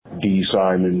D.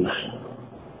 Simon,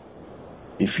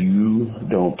 if you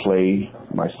don't play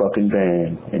my fucking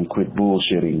band and quit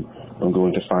bullshitting, I'm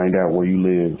going to find out where you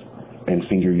live and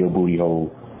finger your booty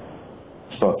hole.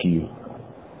 Fuck you.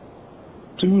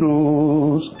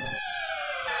 Toodles.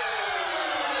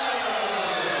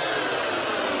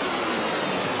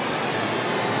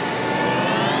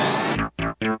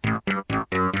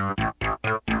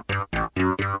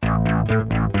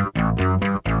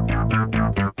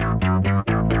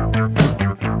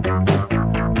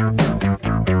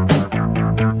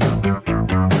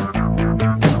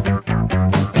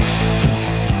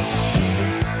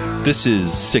 This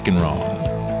is Sick and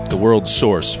Wrong, the world's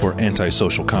source for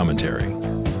antisocial commentary.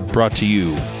 Brought to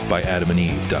you by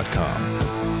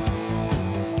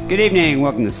adamandeve.com. Good evening.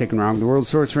 Welcome to Sick and Wrong, the world's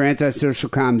source for antisocial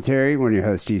commentary. One of your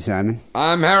hosts, D. Simon.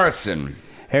 I'm Harrison.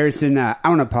 Harrison, I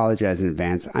want to apologize in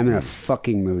advance. I'm in a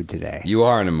fucking mood today. You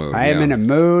are in a mood. I am in a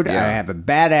mood. Yeah. I have a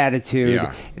bad attitude.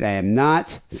 Yeah. And I am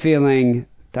not feeling...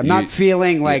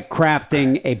 like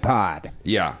crafting a pod.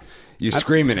 Yeah. You're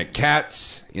screaming at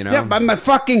cats, you know? Yeah, but my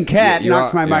fucking cat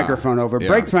knocks my microphone over, Yeah.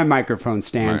 breaks my microphone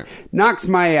stand, Right. knocks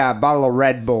my bottle of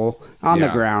Red Bull on the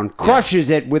ground, crushes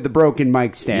it with the broken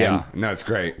mic stand. Yeah, that's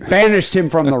great. Banished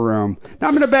him from the room. No,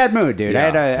 I'm in a bad mood, dude. Yeah,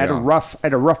 I had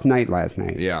a rough night last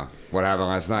night. Yeah. What happened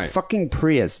last night? Fucking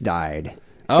Prius died.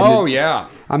 Oh, yeah.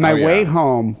 On my way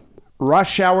home,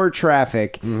 rush hour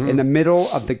traffic in the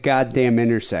middle of the goddamn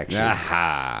intersection.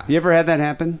 Aha. You ever had that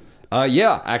happen?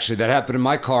 Yeah, actually, that happened in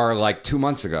my car like 2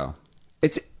 months ago.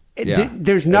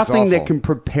 There's nothing that can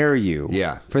prepare you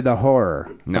for the horror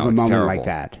of a moment terrible. like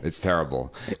that. It's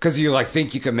terrible. Because you like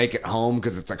think you can make it home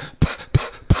because it's like...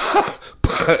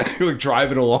 You're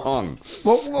driving along.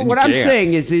 Well, what I'm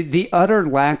saying is the utter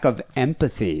lack of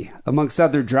empathy amongst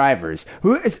other drivers.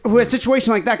 Who a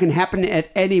situation like that can happen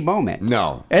at any moment.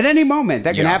 No. At any moment,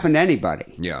 that can happen to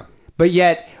anybody. Yeah. But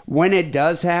yet, when it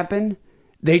does happen,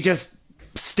 they just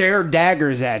stare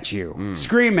daggers at you,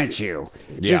 scream at you.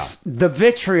 Just the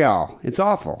vitriol. It's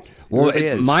awful. Well, it really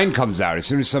is. Mine comes out as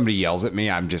soon as somebody yells at me.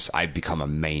 I become a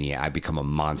maniac. I become a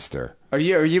monster. Are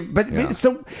you? But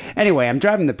so anyway, I'm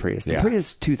driving the Prius. The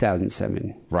Prius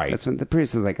 2007. Right. That's when the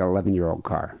Prius is like an 11-year-old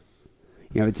car.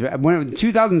 You know, it's when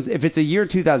 2000. If it's a year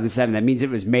 2007, that means it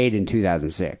was made in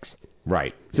 2006.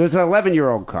 Right. So it's an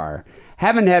 11-year-old car.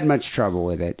 Haven't had much trouble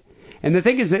with it. And the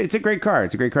thing is, it's a great car.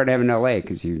 It's a great car to have in LA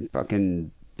because you fucking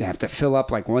have to fill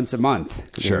up like once a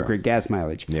month. Sure. Great gas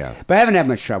mileage. Yeah. But I haven't had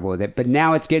much trouble with it. But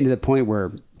now it's getting to the point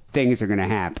where things are going to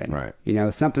happen. Right. You know,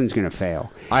 something's going to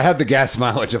fail. I have the gas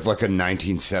mileage of like a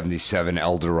 1977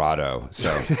 Eldorado.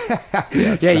 So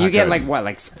you get good.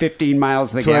 like 15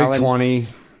 miles the gallon. 20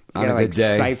 on a good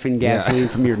day. Siphon gasoline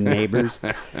from your neighbors.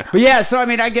 But yeah, so I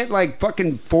mean, I get like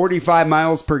fucking 45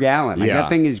 miles per gallon. Like that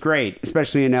thing is great,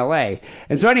 especially in LA.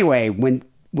 And so anyway, when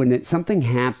something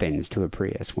happens to a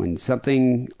Prius, when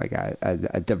something like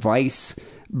a device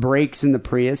breaks in the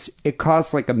Prius, it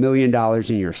costs like $1 million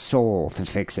in your soul to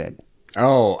fix it.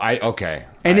 Oh, okay.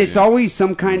 And it's always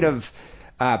some kind of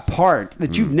part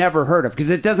that you've never heard of because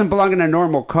it doesn't belong in a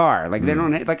normal car. Like they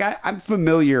don't like I'm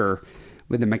familiar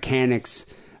with the mechanics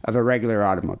of a regular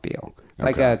automobile.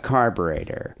 Like a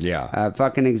carburetor, a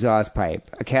fucking exhaust pipe,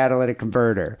 a catalytic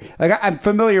converter. Like I'm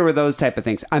familiar with those type of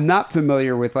things. I'm not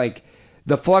familiar with like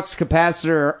the flux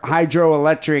capacitor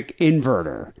hydroelectric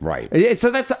inverter. Right.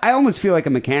 So I almost feel like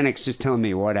a mechanic's just telling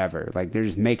me whatever. Like they're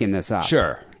just making this up.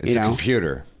 Sure. It's a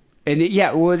computer. And it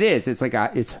is. It's like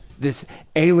it's this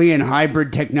alien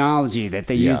hybrid technology that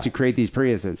they use to create these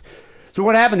Priuses. So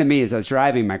what happened to me is I was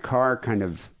driving, my car kind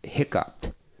of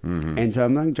hiccuped. Mm-hmm. And so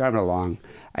I'm driving along.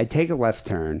 I take a left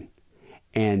turn,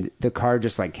 and the car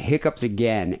just like hiccups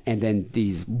again, and then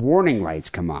these warning lights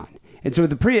come on. And so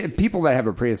the people that have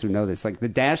a Prius will know this. Like the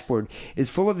dashboard is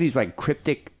full of these like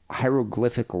cryptic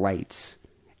hieroglyphic lights.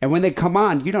 And when they come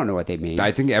on, you don't know what they mean.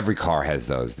 I think every car has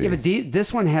those. Yeah, but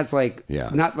this one has like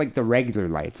not like the regular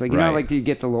lights. Like you know, like you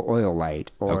get the little oil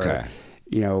light or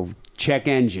you know, check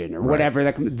engine or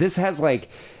whatever. This has like,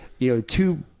 you know,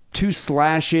 two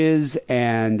slashes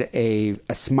and a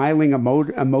smiling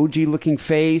emoji looking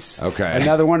face. Okay.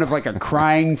 Another one of like a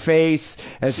crying face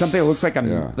and something that looks like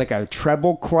a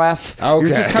treble clef. Okay.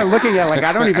 You're just kind of looking at it like,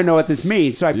 I don't even know what this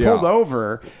means. So I pulled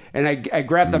over and I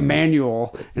grabbed the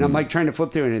manual and I'm like trying to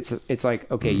flip through and it's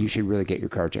like, okay, you should really get your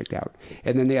car checked out.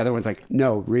 And then the other one's like,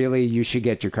 no, really, you should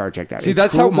get your car checked out. See, it's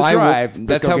that's cool how my drive,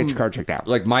 that's go how get your car checked out.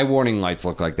 Like my warning lights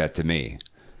look like that to me.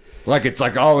 Like it's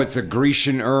like, oh, it's a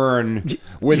Grecian urn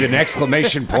with an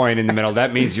exclamation point in the middle.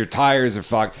 That means your tires are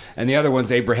fucked. And the other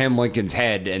one's Abraham Lincoln's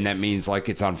head, and that means like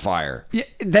it's on fire. Yeah,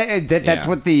 that's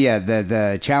what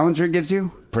the Challenger gives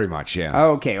you. Pretty much, yeah.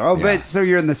 Oh, okay. Oh, Yeah. but so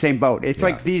you're in the same boat. It's Yeah.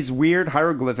 like these weird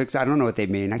hieroglyphics. I don't know what they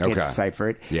mean. I can't decipher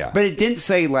it. Yeah. But it didn't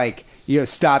say like,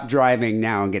 stop driving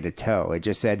now and get a tow. It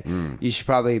just said, you should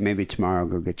probably maybe tomorrow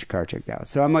go get your car checked out.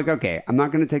 So I'm like, okay, I'm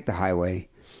not going to take the highway.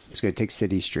 I'm just going to take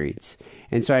city streets.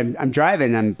 And so I'm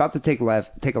driving. I'm about to take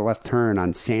a left turn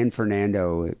on San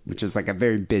Fernando, which is like a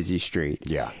very busy street.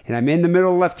 Yeah. And I'm in the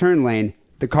middle of the left turn lane.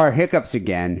 The car hiccups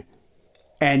again.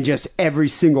 And just every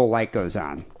single light goes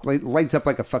on. Lights up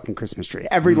like a fucking Christmas tree.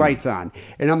 Every light's on.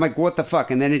 And I'm like, what the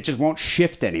fuck? And then it just won't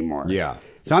shift anymore. Yeah.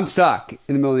 So I'm stuck in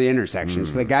the middle of the intersection.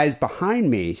 So the guys behind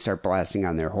me start blasting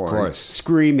on their horn. Of course.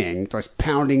 Screaming, just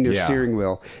pounding their steering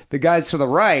wheel. The guys to the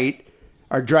right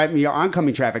are driving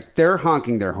oncoming traffic. They're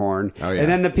honking their horn. Oh, yeah.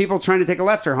 And then the people trying to take a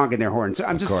left are honking their horn. So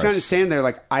I'm just kind of standing there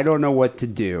like, I don't know what to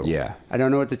do. Yeah. I don't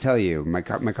know what to tell you. My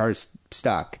car's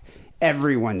stuck.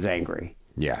 Everyone's angry.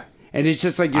 Yeah. And it's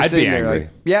just like you're I'd sitting be there, angry. like,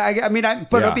 yeah. I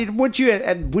mean, would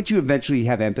you eventually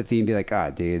have empathy and be like, ah,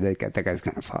 dude, that guy's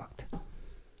kind of fucked?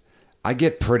 I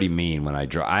get pretty mean when I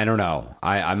drive. I don't know.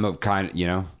 I'm a kind of, you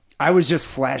know. I was just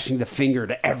flashing the finger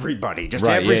to everybody, just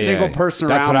every single person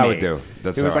around me. That's what I would do.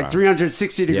 It was like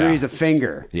 360 degrees of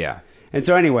finger. Yeah. And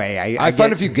so anyway, I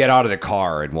find if you get out of the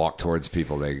car and walk towards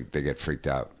people, they get freaked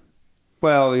out.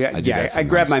 Well, yeah, I grabbed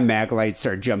sometimes. my mag light,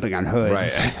 start jumping on hoods.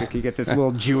 Right. Like you get this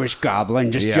little Jewish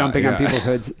goblin just jumping on people's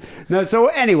hoods. No, so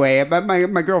anyway,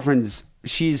 my girlfriend's,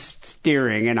 she's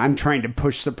steering, and I'm trying to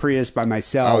push the Prius by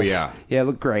myself. Oh, yeah. Yeah, it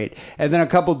looked great. And then a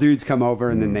couple dudes come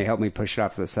over, and then they help me push it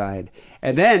off to the side.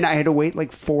 And then I had to wait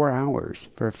like 4 hours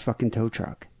for a fucking tow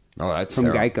truck. Oh, that's from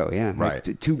terrible. Geico, yeah. Right.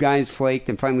 Like, 2 guys flaked,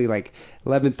 and finally, like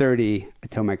 11:30, I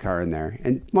tow my car in there.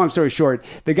 And long story short,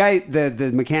 the guy,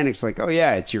 the mechanic's like, "Oh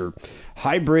yeah, it's your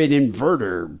hybrid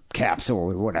inverter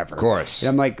capsule or whatever." Of course. And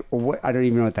I'm like, "What? I don't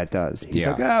even know what that does." He's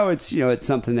Yeah. like, "Oh, it's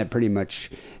something that pretty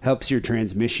much helps your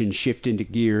transmission shift into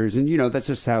gears, and that's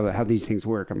just how these things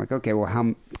work." I'm like, "Okay, well,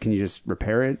 how can you just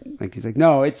repair it?" Like he's like,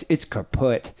 "No, it's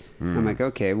kaput." I'm like,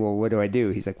 "Okay, well, what do I do?"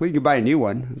 He's like, "Well, you can buy a new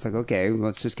one." I was like, "Okay, well,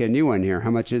 let's just get a new one here. How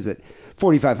much is it?"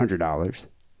 $4,500.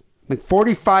 Like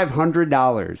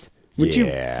 $4,500. Would you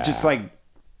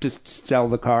just sell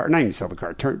the car? Not even sell the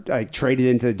car. Trade it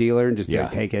into the dealer and just be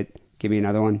like, take it. Give me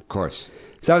another one. Of course.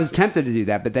 So I was tempted to do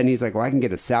that, but then he's like, well, I can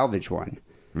get a salvage one.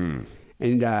 And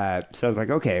so I was like,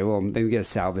 okay, well, maybe get a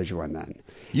salvage one then.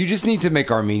 You just need to make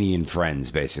Armenian friends,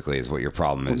 basically, is what your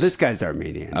problem is. Well, this guy's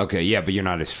Armenian. Okay, yeah, but you're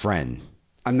not his friend.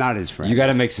 I'm not his friend. You got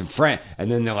to make some friends.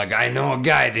 And then they're like, I know a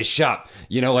guy at this shop.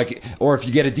 Or if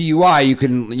you get a DUI, you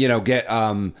can, get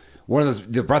one of those,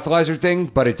 the breathalyzer thing,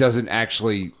 but it doesn't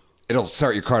actually, it'll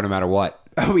start your car no matter what.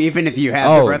 Oh, even if you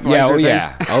have the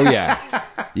breathalyzer thing? Oh, yeah.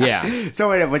 Yeah.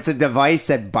 So it's a device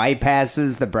that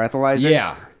bypasses the breathalyzer?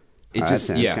 Yeah. It That's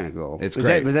kind of cool. It's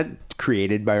great. Was that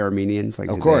created by Armenians? Like,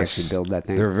 of did course. they actually build that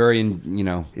thing? They're very,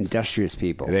 industrious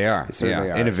people. They are. They certainly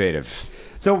are. Innovative.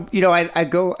 So,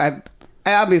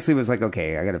 I obviously was like,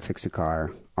 okay, I got to fix the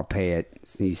car. I'll pay it.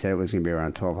 So you said it was going to be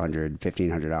around $1,200,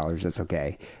 $1,500. That's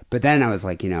okay. But then I was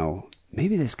like,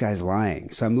 maybe this guy's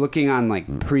lying. So I'm looking on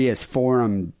like Prius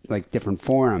forum, like different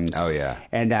forums. Oh, yeah.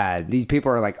 And these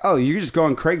people are like, oh, you just go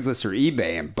on Craigslist or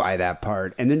eBay and buy that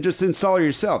part and then just install it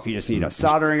yourself. You just need a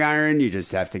soldering iron. You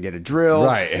just have to get a drill.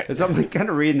 Right. And so I'm like kind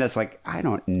of reading this like, I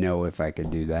don't know if I could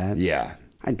do that. Yeah.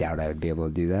 I doubt I would be able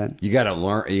to do that. You got to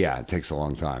learn. Yeah, it takes a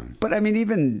long time. But I mean,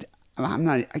 even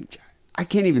I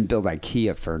can't even build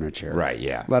IKEA furniture. Right,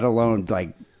 yeah. Let alone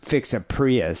like fix a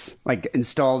Prius, like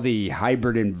install the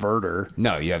hybrid inverter.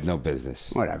 No, you have no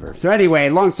business. Whatever. So anyway,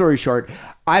 long story short,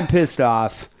 I'm pissed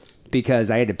off because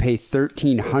I had to pay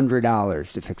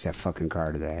 $1,300 to fix that fucking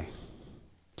car today.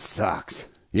 Sucks.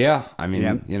 Yeah, I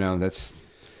mean, it's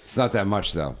not that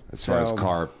much though, as far as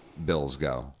car bills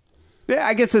go. Yeah,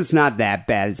 I guess it's not that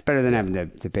bad. It's better than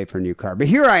having to pay for a new car. But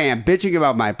here I am bitching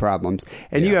about my problems,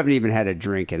 and you haven't even had a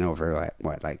drink in over,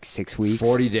 like 6 weeks?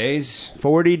 40 days?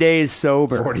 40 days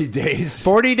sober. 40 days?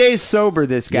 40 days sober,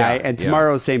 this guy, Yeah, and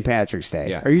tomorrow's St. Patrick's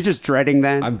Day. Yeah. Are you just dreading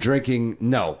that? I'm drinking,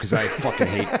 no, because I fucking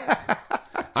hate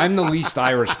I'm the least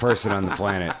Irish person on the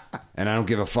planet, and I don't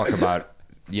give a fuck about,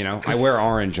 I wear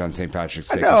orange on St. Patrick's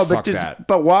Day. No, fuck that.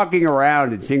 But walking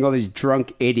around and seeing all these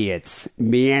drunk idiots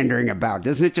meandering about,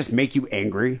 doesn't it just make you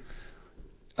angry?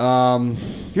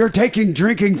 You're taking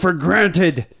drinking for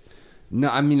granted. No,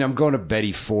 I mean, I'm going to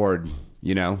Betty Ford,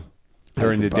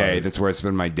 during the day. That's where I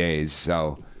spend my days,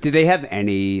 so. Do they have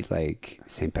any, like,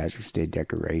 St. Patrick's Day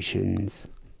decorations?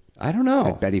 I don't know.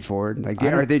 At Betty Ford? Like,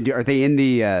 are they in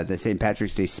the St.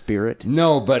 Patrick's Day spirit?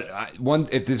 No, but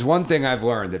if there's one thing I've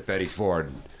learned at Betty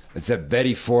Ford, it's that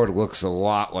Betty Ford looks a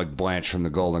lot like Blanche from the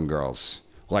Golden Girls.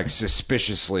 Like,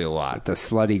 suspiciously a lot. The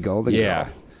slutty Golden Girl.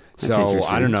 So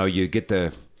I don't know. You get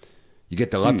the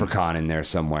leprechaun in there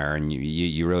somewhere, and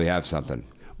you really have something.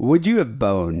 Would you have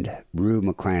boned Rue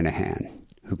McClanahan,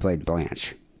 who played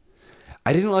Blanche?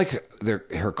 I didn't like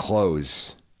her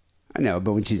clothes. I know,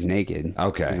 but when she's naked,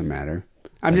 okay, doesn't matter.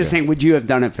 I'm just saying, would you have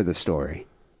done it for the story?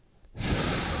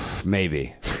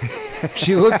 Maybe.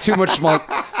 She looks too much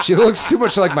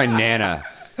like my Nana.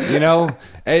 You know,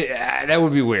 that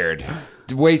would be weird.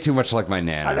 Way too much like my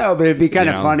Nana. I know, but it'd be kind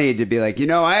of funny to be like,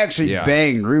 I actually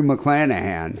banged Rue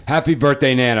McClanahan. Happy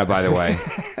birthday, Nana, by the way.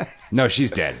 No,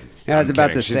 she's dead. I was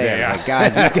about to say, I was like,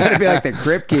 God, she's got to be like the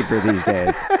Crypt Keeper these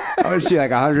days. Oh, is she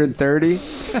like 130?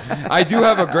 I do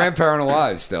have a grandparent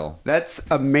alive still. That's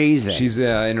amazing. She's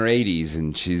in her 80s,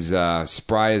 and she's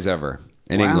spry as ever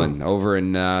in England, over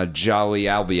in Jolly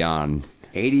Albion.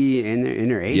 80 in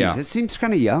her 80s? Yeah. It seems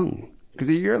kind of young.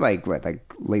 Because you're like, what,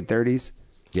 like late 30s?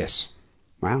 Yes.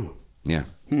 Wow. Yeah.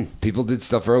 People did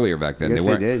stuff earlier back then. Yes,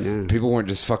 they did, yeah. People weren't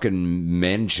just fucking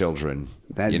men children.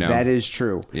 That is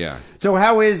true. Yeah. So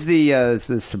how is the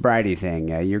sobriety thing?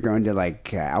 You're going to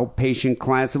like outpatient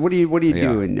class. What are you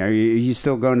doing? Are you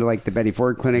still going to like the Betty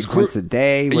Ford Clinic once a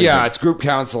day? It's group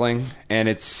counseling, and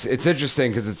it's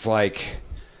interesting because it's like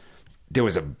there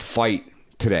was a fight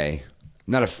today,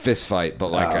 not a fist fight,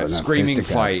 but like a screaming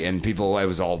fight, and it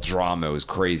was all drama. It was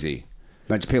crazy.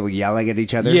 Bunch of people yelling at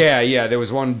each other. Yeah. There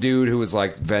was one dude who was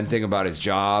like venting about his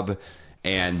job.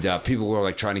 And people were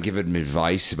like trying to give him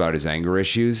advice about his anger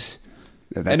issues.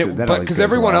 Because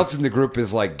everyone else in the group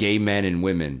is like gay men and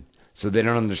women, so they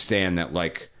don't understand that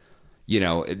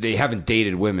they haven't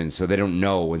dated women, so they don't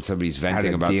know when somebody's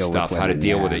venting about stuff, how to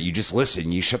deal with it. You just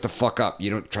listen. You shut the fuck up. You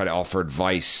don't try to offer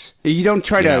advice. You don't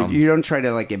try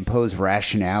to like impose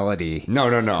rationality. No.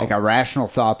 Like a rational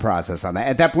thought process on that.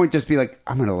 At that point, just be like,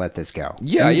 I'm going to let this go.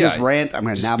 Yeah. Just rant. I'm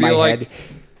going to nod my head.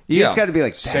 You just got to be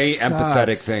like, say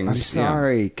empathetic things. I'm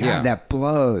sorry. God, that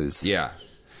blows. Yeah.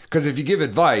 Because if you give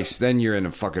advice, then you're in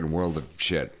a fucking world of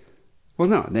shit. Well,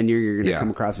 no. Then you're going to come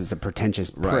across as a pretentious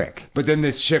prick. Right. But then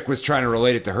this chick was trying to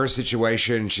relate it to her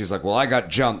situation. She's like, well, I got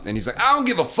jumped. And he's like, I don't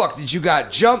give a fuck that you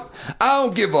got jumped. I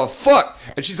don't give a fuck.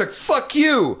 And she's like, fuck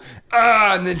you.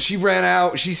 And then she ran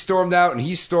out. She stormed out, and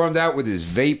he stormed out with his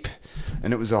vape.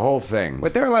 And it was a whole thing.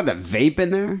 But they're allowed to vape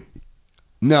in there?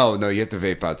 No, you have to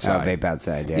vape outside. Oh, vape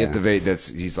outside, yeah. You have to vape.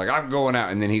 He's like, I'm going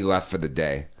out. And then he left for the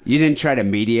day. You didn't try to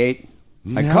mediate?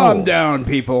 Like, calm down,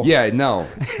 people. Yeah, no.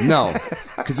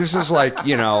 Because this was like,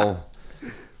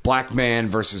 black man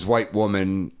versus white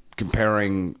woman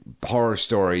comparing horror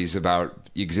stories about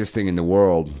existing in the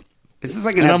world. This is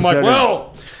like an episode. I'm like,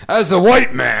 well, as a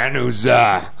white man who's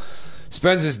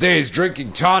spends his days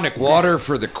drinking tonic water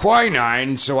for the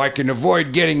quinine so I can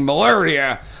avoid getting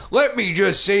malaria, let me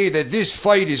just say that this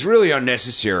fight is really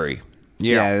unnecessary.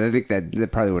 Yeah, I think that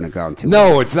probably wouldn't have gone too well.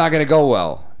 No, it's not going to go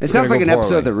well. It sounds like an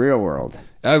episode of The Real World.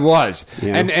 It was.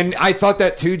 Yeah. And I thought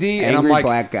that too, D. And I'm like,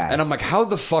 black guy. And I'm like, how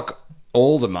the fuck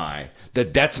old am I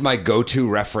that's my go-to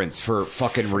reference for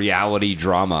fucking reality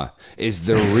drama is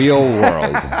The Real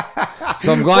World.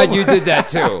 So I'm glad you did that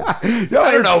too. No,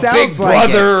 I don't know, Big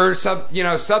Brother or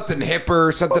something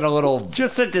hipper, something a little...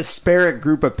 Just a disparate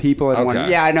group of people in one.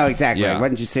 Yeah, I know exactly. Yeah. Why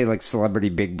didn't you say like Celebrity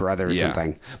Big Brother or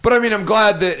something? But I mean, I'm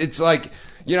glad that it's like,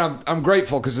 I'm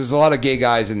grateful because there's a lot of gay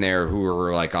guys in there who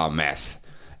are like on meth.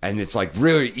 And it's like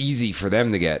really easy for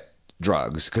them to get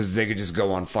drugs because they could just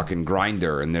go on fucking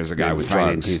Grindr and there's a guy with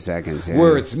drugs in 2 seconds. Yeah.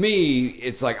 Where it's me,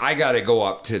 it's like I got to go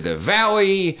up to the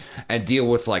valley and deal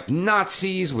with like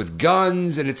Nazis with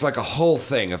guns, and it's like a whole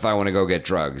thing if I want to go get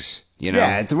drugs.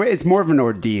 Yeah, it's more of an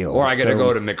ordeal. Or I got to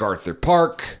go to MacArthur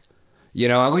Park.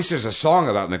 At least there's a song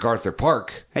about MacArthur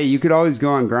Park. Hey, you could always go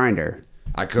on Grindr.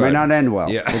 I could. Might not end well,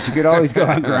 but you could always go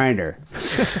on Grindr.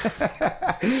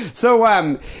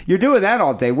 So, you're doing that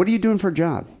all day. What are you doing for a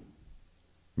job?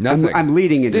 Nothing. I'm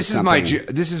leading into something.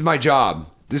 This is my job.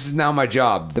 This is now my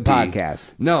job. The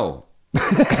podcast. No.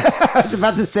 I was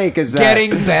about to say because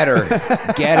getting better.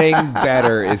 Getting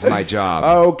better is my job.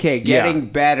 Okay, getting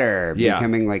better,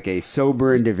 becoming like a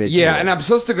sober individual. Yeah, and I'm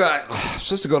supposed to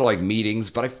go to like meetings,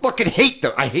 but I fucking hate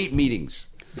them. I hate meetings.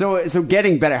 So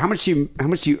getting better. How much do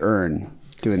you earn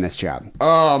doing this job?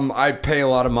 I pay a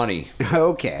lot of money.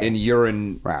 Okay. In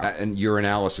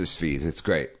urinalysis fees. It's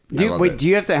great. Do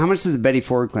you have to? How much does a Betty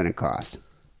Ford clinic cost?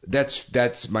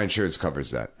 That's my insurance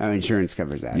covers that. Oh, insurance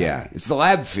covers that. Yeah, it's the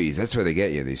lab fees. That's where they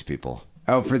get you. These people.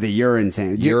 Oh, for the urine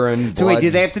sample. Urine. So blood, wait, do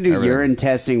they have to do everything. urine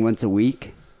testing once a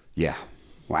week? Yeah.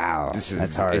 Wow,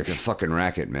 that's hard. It's a fucking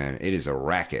racket, man. It is a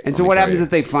racket. And so what happens if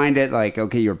they find it like,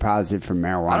 okay, you're positive for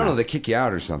marijuana? I don't know. They kick you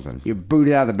out or something. You're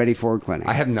booted out of the Betty Ford clinic.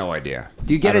 I have no idea.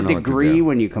 Do you get a degree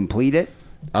when you complete it?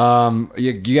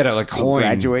 You get a coin.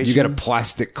 Graduation? You get a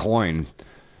plastic coin.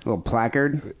 A little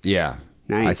placard. Yeah.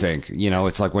 Nice. I think,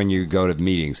 it's like when you go to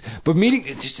meetings. But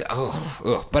it's just,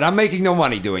 but I'm making no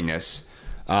money doing this.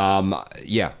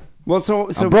 Yeah. Well, so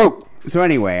I'm broke. So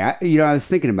anyway, I was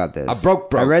thinking about this. I'm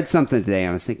broke. I read something today.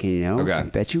 I was thinking, Okay. I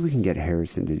bet you we can get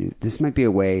Harrison to do this. Might be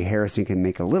a way Harrison can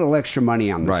make a little extra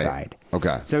money on the Right. side.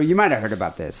 Okay. So you might have heard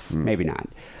about this. Maybe not.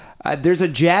 There's a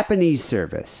Japanese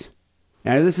service.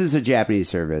 Now, this is a Japanese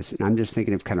service, and I'm just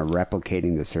thinking of kind of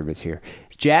replicating the service here.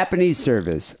 Japanese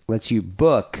service lets you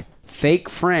book fake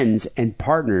friends and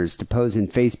partners to pose in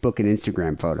Facebook and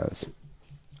Instagram photos.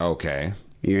 Okay.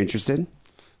 You interested?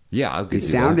 Yeah, I could You do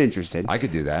sound that. interested. I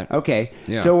could do that. Okay.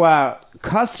 Yeah. So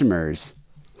customers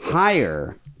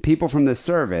hire people from the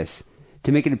service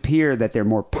to make it appear that they're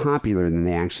more popular than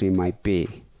they actually might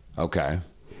be. Okay.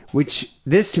 Which,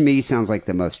 this to me sounds like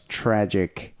the most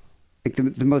tragic, like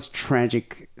the most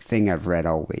tragic thing I've read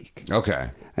all week.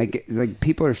 Okay. Like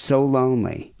people are so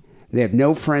lonely. They have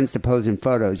no friends to pose in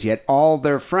photos, yet all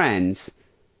their friends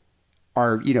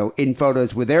are, in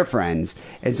photos with their friends.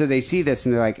 And so they see this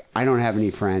and they're like, I don't have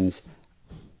any friends.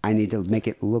 I need to make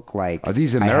it look like Are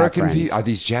these I have American friends." people? Are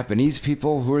these Japanese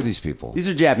people? Who are these people? These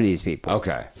are Japanese people.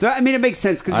 Okay. So, I mean, it makes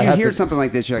sense because I you have hear to- something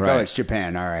like this, you're like, oh, Right. it's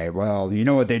Japan. All right, well, you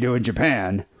know what they do in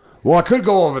Japan. Well, I could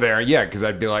go over there, yeah, because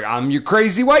I'd be like, I'm your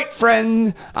crazy white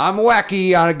friend. I'm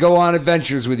wacky. I go on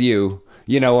adventures with you.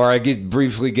 Or I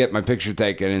briefly get my picture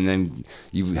taken, and then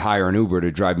you hire an Uber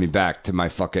to drive me back to my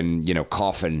fucking,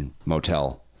 coffin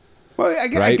motel. Well,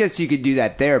 I Right? guess you could do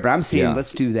that there, but I'm saying Yeah.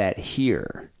 let's do that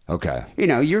here. Okay.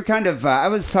 You're kind of, I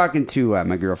was talking to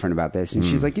my girlfriend about this, and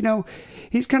she's like,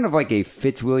 he's kind of like a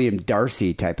Fitzwilliam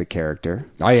Darcy type of character.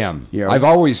 I am. You know? I've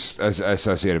always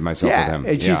associated myself with him.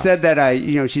 And she said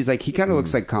that, she's like, he kind of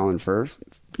looks like Colin Firth.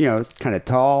 Kind of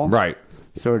tall. Right.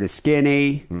 Sort of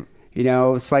skinny.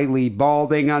 Slightly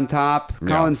balding on top. Yeah.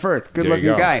 Colin Firth, good There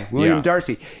you looking go. guy. William Yeah.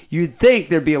 Darcy. You'd think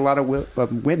there'd be a lot of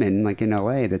women, like in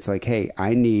LA, that's like, hey,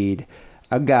 I need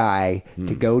a guy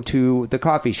to go to the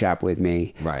coffee shop with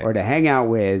me Right. or to hang out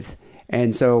with.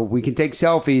 And so we can take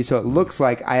selfies so it looks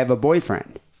like I have a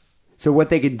boyfriend. So what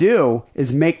they could do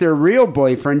is make their real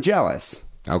boyfriend jealous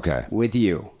Okay. with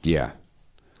you. Yeah.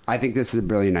 I think this is a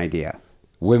brilliant idea.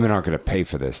 Women aren't going to pay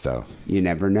for this, though. You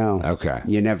never know. Okay.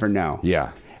 You never know. Yeah.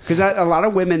 Because a lot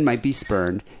of women might be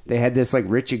spurned. They had this like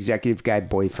rich executive guy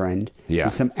boyfriend. Yeah.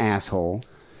 He's some asshole.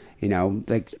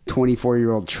 Like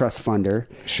 24-year-old trust funder.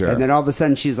 Sure. And then all of a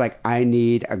sudden she's like, I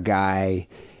need a guy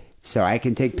so I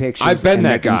can take pictures I've been and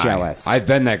that make him guy. jealous. I've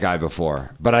been that guy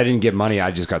before, but I didn't get money. I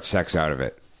just got sex out of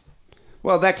it.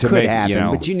 Well, that to could make,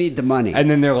 happen, but you need the money. And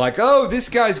then they're like, oh, this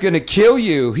guy's going to kill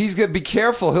you. He's going to be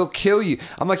careful. He'll kill you.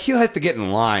 I'm like, he'll have to get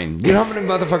in line. You know how many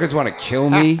motherfuckers want to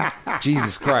kill me?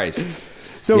 Jesus Christ.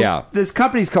 So yeah. this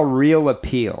company's called Real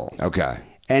Appeal. Okay.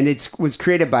 And it was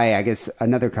created by, I guess,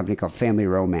 another company called Family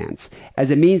Romance as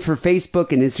a means for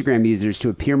Facebook and Instagram users to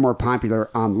appear more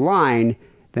popular online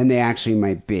than they actually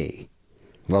might be.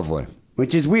 Lovely.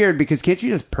 Which is weird because can't you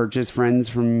just purchase friends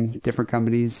from different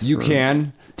companies? You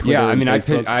can. Twitter Yeah, I mean,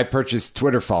 Facebook? I purchased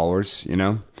Twitter followers,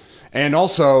 And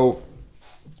also,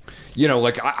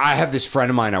 like I have this friend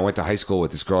of mine I went to high school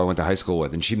with, this girl I went to high school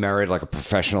with, and she married like a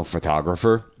professional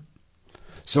photographer.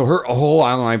 So her whole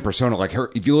online persona, like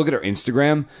if you look at her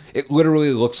Instagram, it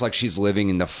literally looks like she's living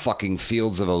in the fucking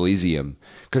fields of Elysium.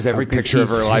 Because every picture of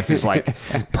her life is like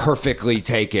perfectly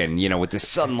taken, with the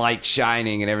sunlight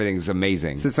shining and everything's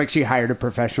amazing. So it's like she hired a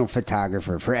professional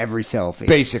photographer for every selfie.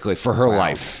 Basically, for her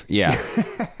life. Yeah.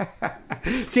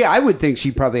 See, I would think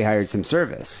she probably hired some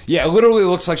service. Yeah, it literally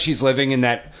looks like she's living in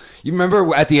that. You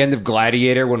remember at the end of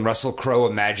Gladiator when Russell Crowe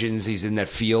imagines he's in that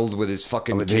field with his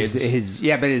fucking kids?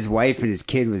 But his wife and his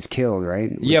kid was killed,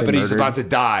 right? Yeah, but he's about to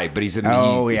die. But he's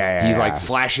yeah. like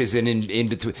flashes in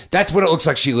between. That's what it looks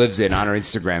like she lives in on her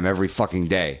Instagram every fucking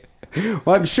day.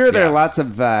 Well, I'm sure there Yeah. are lots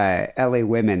of LA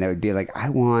women that would be like, I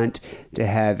want to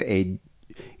have a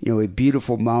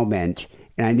beautiful moment,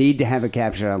 and I need to have it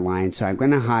captured online, so I'm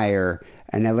going to hire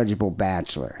an eligible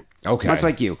bachelor. Okay. Much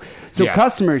like you. So Yeah.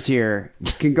 customers here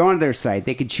can go on their site.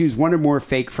 They can choose one or more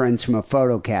fake friends from a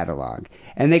photo catalog.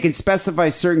 And they can specify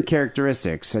certain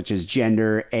characteristics such as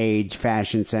gender, age,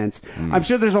 fashion sense. I'm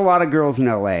sure there's a lot of girls in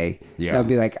LA Yeah. that'll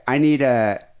be like, I need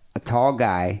a tall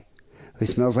guy who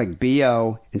smells like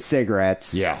BO and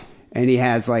cigarettes. Yeah. And he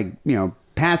has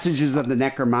passages of the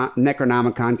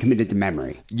Necronomicon committed to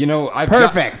memory.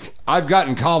 Perfect. I've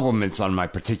gotten compliments on my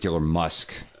particular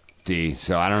musk, D,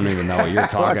 so I don't even know what you're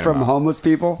talking From about. homeless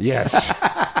people? Yes.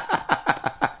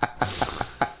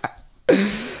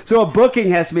 So a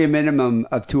booking has to be a minimum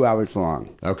of 2 hours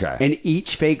long. Okay. And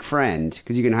each fake friend,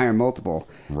 because you can hire multiple,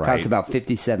 Right. costs about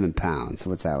 £57. So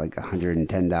what's that, like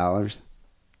 $110?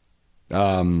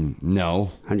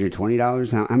 No.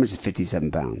 $120? How much is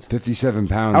 57 pounds? 57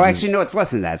 pounds. Oh, actually, no, it's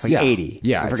less than that. It's like 80.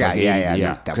 Yeah, I it's forgot. like 80, yeah. yeah.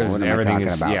 What Because am I everything talking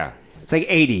is, about? yeah. It's like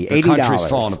 80. The $80. country's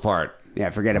falling apart. Yeah,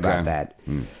 forget about Okay.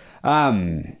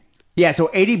 that. Yeah, so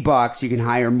 $80, you can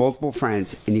hire multiple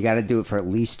friends, and you got to do it for at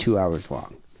least 2 hours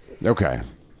long. Okay.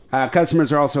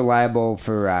 Customers are also liable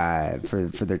for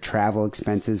their travel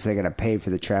expenses. They got to pay for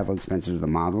the travel expenses of the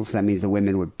models. That means the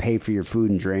women would pay for your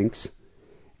food and drinks,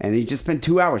 and you just spend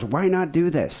 2 hours. Why not do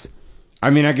this? I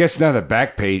mean, I guess now that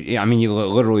Backpage, I mean, you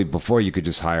literally, before you could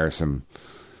just hire some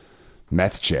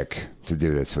meth chick to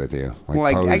do this with you.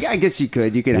 Like Well, I guess you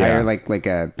could. You could Yeah. hire like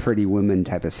a Pretty Woman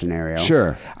type of scenario.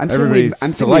 Sure. I'm Everybody's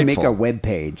simply make a delightful. web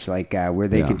page where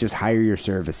they Yeah. could just hire your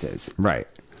services. Right.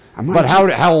 I'm not But sure-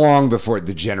 how long before it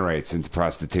degenerates into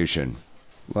prostitution?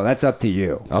 Well, that's up to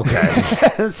you. Okay.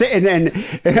 and then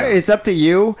it's up to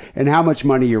you and how much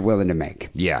money you're willing to make.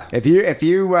 Yeah. If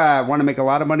you want to make a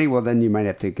lot of money, well, then you might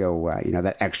have to go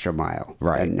that extra mile,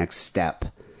 Right. That next step.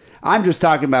 I'm just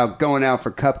talking about going out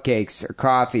for cupcakes or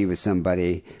coffee with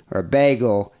somebody or a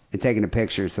bagel and taking a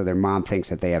picture so their mom thinks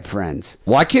that they have friends.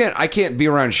 Well, I can't be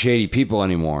around shady people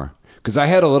anymore. Because I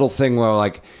had a little thing where,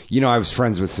 like, I was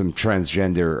friends with some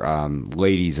transgender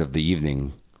ladies of the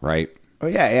evening, right? Oh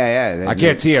yeah. I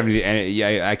can't see any.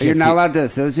 I can't. You're not see, allowed to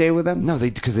associate with them. No,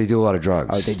 because they do a lot of drugs.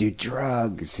 Oh, they do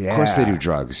drugs. Yeah, Of course, they do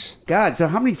drugs. God, so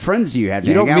how many friends do you have?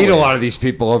 You don't meet a lot of these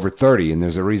people over 30, and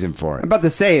there's a reason for I'm it. about to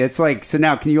say it's like, so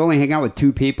now can you only hang out with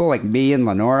two people, like me and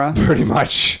Lenora? Pretty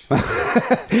much.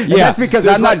 And that's because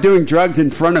I'm not doing drugs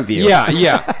in front of you.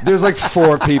 Yeah. There's like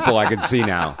 4 people I can see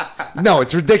now. No,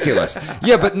 it's ridiculous.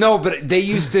 Yeah, but they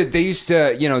used to,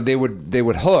 they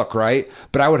would hook, right?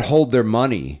 But I would hold their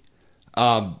money.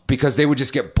 Because they would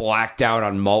just get blacked out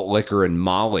on malt liquor and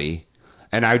Molly,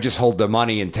 and I would just hold the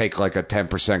money and take like a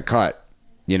 10% cut.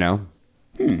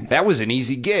 That was an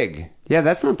easy gig. Yeah,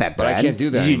 that's not that bad. But I can't do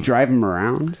that. Did you drive them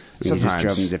around? Or Sometimes you just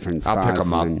drove them to different spots. I'll pick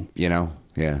them up. and then-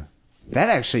 Yeah. That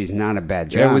actually is not a bad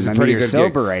job. Yeah, it was a pretty you're good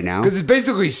sober gig. right now. Because it's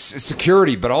basically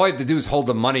security, but all I have to do is hold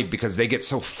the money because they get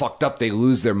so fucked up they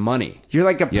lose their money. You're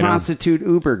like a You know? prostitute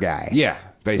Uber guy. Yeah,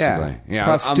 basically. Yeah,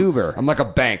 Prostuber. I'm like a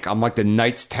bank. I'm like the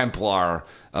Knights Templar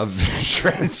of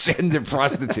transgender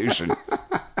prostitution.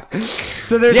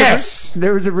 So Yes!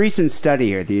 there was a recent study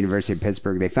here at the University of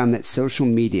Pittsburgh. They found that social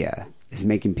media is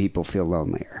making people feel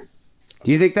lonelier.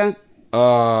 Do you think that?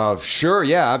 Sure,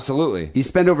 yeah, absolutely. You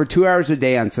spend over 2 hours a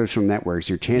day on social networks.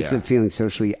 Your chances Yeah. of feeling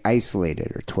socially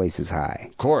isolated are twice as high.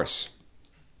 Of course.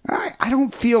 I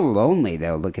don't feel lonely,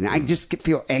 though, I just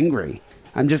feel angry.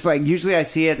 I'm just like, usually I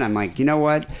see it and I'm like, you know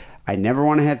what? I never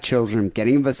want to have children. I'm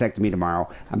getting a vasectomy tomorrow.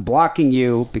 I'm blocking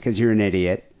you because you're an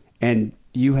idiot. And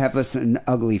you have an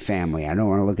ugly family. I don't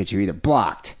want to look at you either.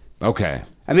 Blocked. Okay.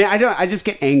 I mean, I just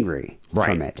get angry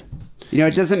from it.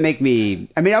 It doesn't make me...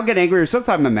 I mean, I'll get angry, or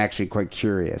sometimes I'm actually quite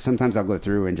curious. Sometimes I'll go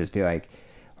through and just be like,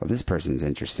 well, this person's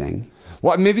interesting.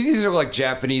 Well, maybe these are like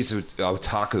Japanese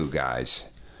otaku guys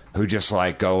who just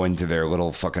like go into their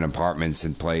little fucking apartments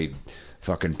and play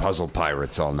fucking puzzle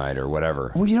pirates all night or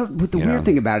whatever. Well, what the weird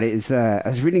thing about it is I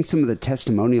was reading some of the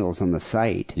testimonials on the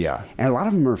site. Yeah. And a lot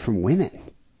of them are from women.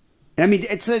 I mean,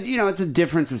 it's a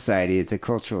different society. It's a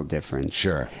cultural difference.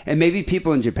 Sure. And maybe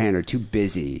people in Japan are too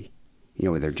busy,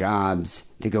 with their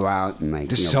jobs to go out and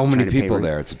There's so many people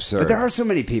there. It's absurd. But there are so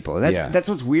many people. That's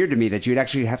what's weird to me, that you'd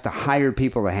actually have to hire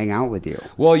people to hang out with you.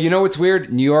 Well, you know what's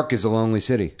weird? New York is a lonely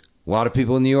city. A lot of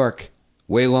people in New York.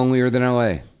 Way lonelier than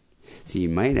L.A. So you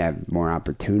might have more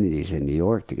opportunities in New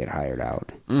York to get hired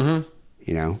out.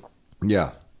 Mm-hmm.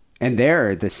 Yeah. And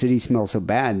there, the city smells so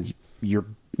bad, your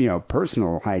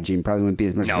personal hygiene probably wouldn't be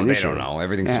as much of an issue. No, they don't know.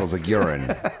 Everything smells like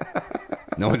urine.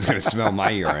 No one's going to smell my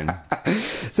urine.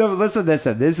 So listen to this.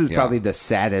 This is probably the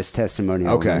saddest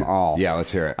testimonial of them all. Yeah,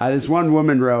 let's hear it. This one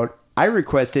woman wrote, I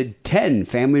requested 10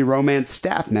 family romance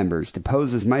staff members to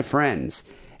pose as my friends,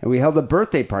 and we held a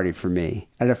birthday party for me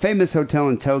at a famous hotel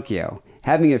in Tokyo,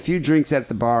 having a few drinks at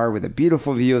the bar with a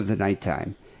beautiful view of the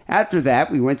nighttime. After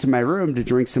that, we went to my room to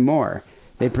drink some more.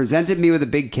 They presented me with a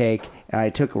big cake, and I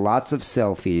took lots of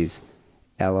selfies.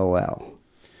 LOL.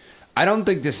 I don't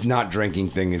think this not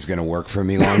drinking thing is going to work for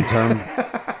me long term.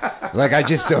 I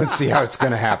just don't see how it's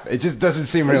going to happen. It just doesn't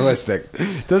seem realistic.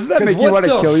 Doesn't that make you want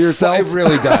to kill yourself? It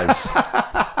really does.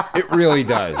 It really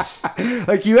does.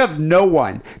 Like, you have no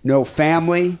one, no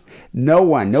family,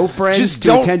 no friends Just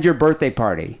to attend your birthday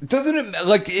party. Doesn't it,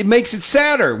 it makes it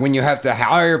sadder when you have to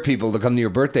hire people to come to your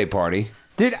birthday party.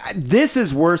 Dude, this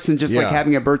is worse than just Yeah.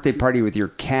 having a birthday party with your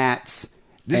cats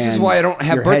This is why I don't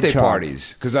have birthday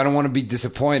parties, because I don't want to be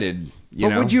disappointed.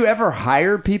 But would you ever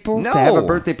hire people to have a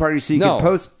birthday party so you could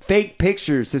post fake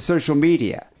pictures to social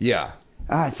media? Yeah.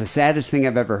 It's the saddest thing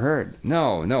I've ever heard.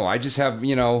 No. I just have,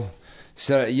 I'll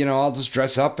just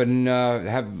dress up and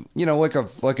have,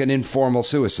 like an informal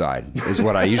suicide is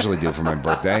what I usually do for my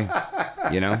birthday,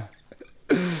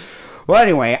 Well,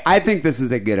 anyway, I think this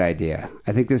is a good idea.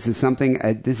 I think this is something,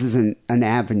 this is an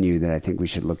avenue that I think we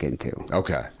should look into.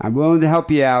 Okay. I'm willing to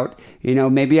help you out.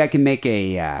 Maybe I can make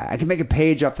a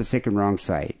page off the Sick and Wrong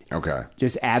site. Okay.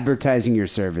 Just advertising your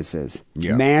services.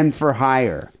 Yeah. Man for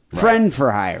hire. Right. Friend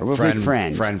for hire. We'll say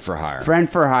friend. Friend for hire. Friend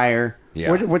for hire.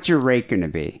 Yeah. What's your rate going to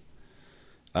be?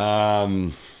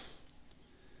 Do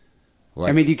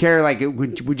you care,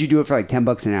 would you do it for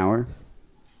 $10 an hour?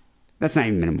 That's not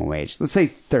even minimum wage. Let's say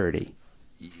 30.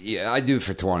 Yeah, I do it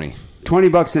for 20.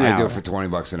 $20 an hour. I do it for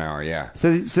 $20 an hour. Yeah.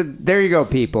 So there you go,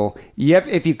 people.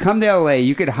 If you come to LA,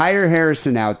 you could hire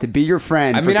Harrison out to be your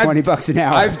friend for $20 an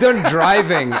hour. I've done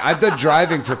driving. I've done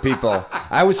driving for people.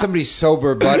 I was somebody's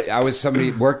sober, but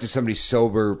worked as somebody's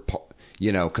sober,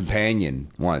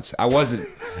 companion once. I wasn't.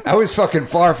 I was fucking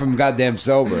far from goddamn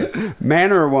sober.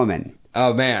 Man or a woman?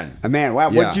 Oh, man. A man.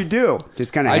 Wow. Yeah. What'd you do?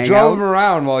 Just kind of hang out? I drove him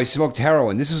around while he smoked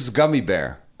heroin. This was Gummy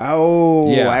Bear.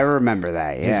 Oh, yeah. I remember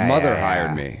that. Yeah, his mother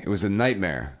hired me. It was a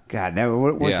nightmare. God,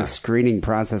 what was the screening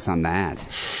process on that?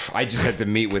 I just had to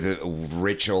meet with a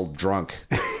rich old drunk.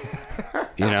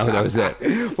 That was it.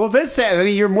 Well,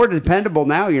 you're more dependable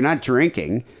now. You're not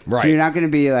drinking. Right. So you're not going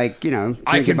to be I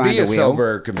could be a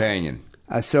sober companion.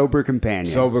 A sober companion.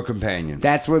 Sober companion.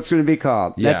 That's what it's going to be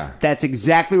called. Yeah. That's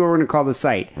exactly what we're going to call the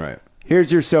site. Right.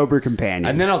 Here's your sober companion.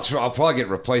 And then I'll probably get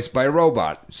replaced by a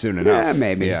robot soon enough. Yeah,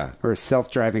 maybe. Yeah. Or a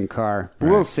self-driving car. Right.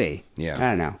 We'll see. Yeah. I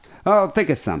don't know. Oh, think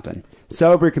of something.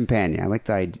 Sober companion. I like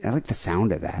the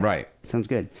sound of that. Right. Sounds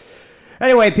good.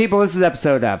 Anyway, people, this is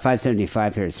episode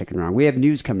 575 here at Sick and Wrong. We have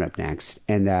news coming up next.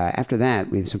 And after that,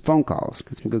 we have some phone calls.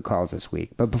 Got some good calls this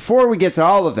week. But before we get to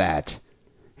all of that,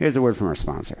 here's a word from our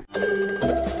sponsor.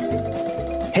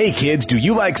 Hey kids, do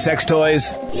you like sex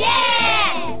toys?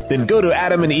 Yeah! Then go to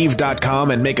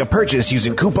adamandeve.com and make a purchase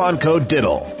using coupon code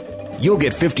DIDDLE. You'll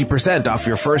get 50% off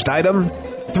your first item,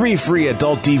 3 free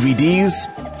adult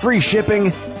DVDs, free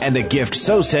shipping, and a gift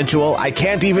so sensual I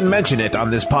can't even mention it on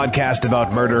this podcast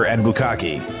about murder and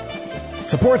bukkake.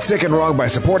 Support Sick and Wrong by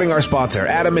supporting our sponsor,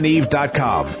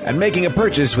 adamandeve.com, and making a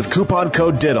purchase with coupon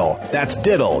code DIDDLE. That's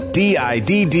DIDDLE,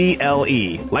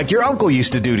 D-I-D-D-L-E, like your uncle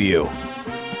used to do to you.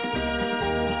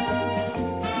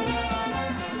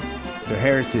 So,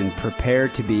 Harrison, prepare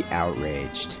to be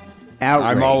outraged.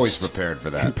 I'm always prepared for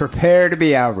that. Prepare to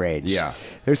be outraged. Yeah.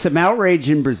 There's some outrage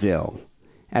in Brazil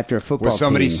after a football Was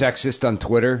somebody team. sexist on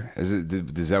Twitter?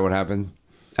 Is that what happened?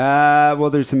 Well,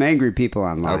 there's some angry people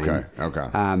online. Okay.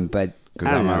 But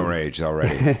because I'm outraged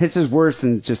already. This is worse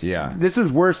than just. Yeah. This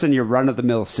is worse than your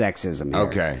run-of-the-mill sexism. Here.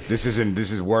 Okay. This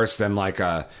is worse than like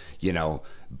a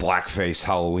blackface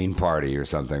Halloween party or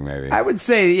something, maybe. I would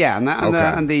say, on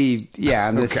the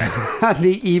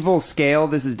evil scale,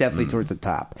 this is definitely towards the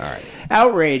top. All right.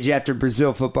 Outrage after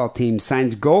Brazil football team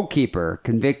signs goalkeeper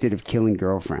convicted of killing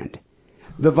girlfriend.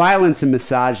 The violence and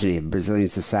misogyny of Brazilian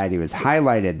society was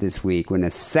highlighted this week when a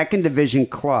second division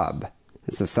club,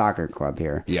 it's a soccer club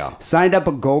here, signed up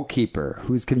a goalkeeper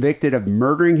who was convicted of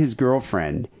murdering his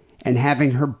girlfriend and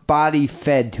having her body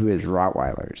fed to his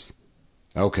Rottweilers.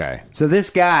 Okay. So this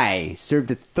guy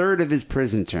served a third of his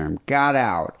prison term, got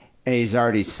out, and he's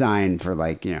already signed for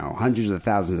hundreds of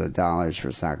thousands of dollars for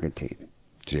a soccer team.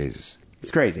 Jesus.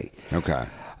 It's crazy. Okay.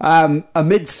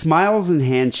 Amid smiles and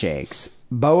handshakes,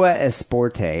 Boa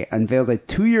Esporte unveiled a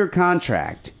 2-year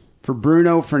contract for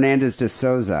Bruno Fernandes de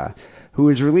Souza, who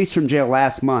was released from jail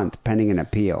last month pending an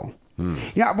appeal.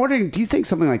 I'm wondering, do you think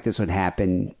something like this would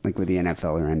happen with the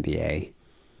NFL or NBA?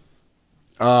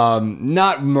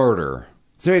 Not murder.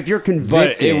 So if you're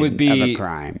convicted of a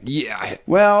crime. Yeah.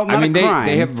 Well, not a crime.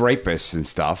 They have rapists and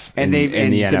stuff in the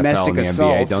NFL domestic and the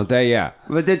assault. NBA, don't they? Yeah.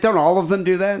 But don't all of them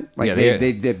do that?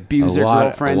 They abuse their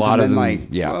girlfriends and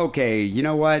then okay, you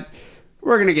know what?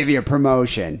 We're going to give you a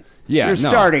promotion. Yeah, You're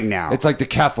starting now. It's like the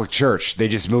Catholic Church. They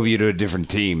just move you to a different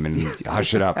team and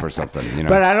hush it up or something.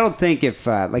 But I don't think if,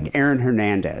 Aaron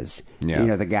Hernandez,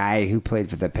 Yeah. The guy who played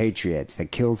for the Patriots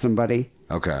that killed somebody.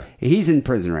 Okay. He's in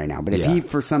prison right now. But if he,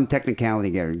 for some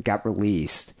technicality, got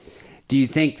released, do you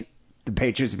think the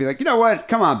Patriots would be like, you know what?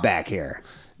 Come on back here.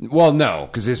 Well, no,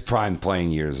 because his prime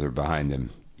playing years are behind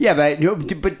him. Yeah, but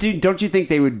don't you think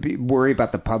they would worry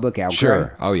about the public outcry?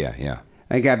 Sure. Oh, yeah.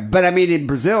 But I mean, in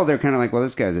Brazil, they're kind of like, well,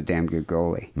 this guy's a damn good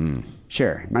goalie.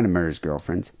 Sure, might have murdered his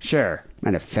girlfriends. Sure,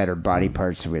 might have fed her body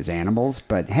parts to his animals.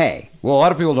 But hey, Well, a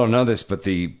lot of people don't know this, but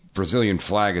the Brazilian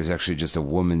flag is actually just a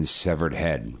woman's severed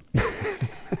head.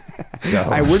 So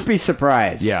I would be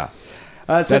surprised. yeah,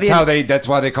 So that's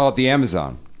why they call it the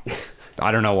Amazon.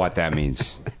 I don't know what that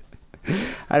means.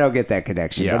 I don't get that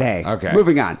connection, Yeah, but hey, okay.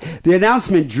 moving on. The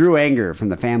announcement drew anger from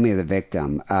the family of the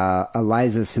victim,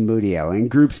 Eliza Samudio, and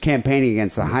groups campaigning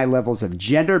against the high levels of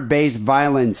gender-based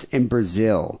violence in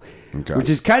Brazil, which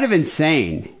is kind of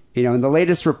insane. You know, in the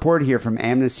latest report here from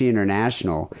Amnesty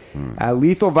International,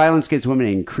 lethal violence against women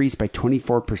increased by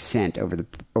 24%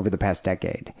 over the past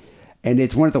decade. And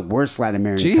it's one of the worst Latin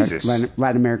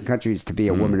American countries to be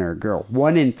a woman or a girl.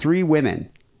 1 in 3 women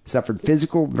suffered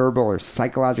physical, verbal, or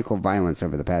psychological violence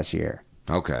over the past year.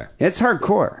 Okay. It's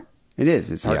hardcore. It is.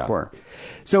 It's hardcore.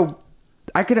 So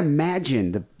I could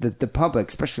imagine the public,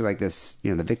 especially like this,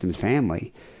 you know, the victim's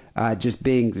family, just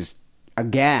being just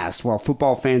aghast while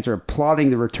football fans are applauding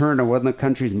the return of one of the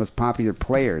country's most popular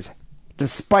players,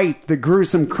 despite the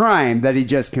gruesome crime that he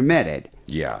just committed.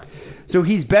 Yeah. So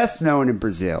he's best known in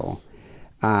Brazil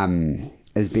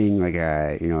as being like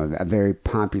a very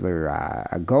popular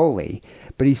goalie,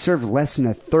 but he served less than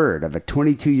a third of a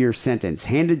 22-year sentence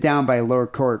handed down by a lower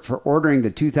court for ordering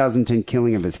the 2010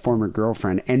 killing of his former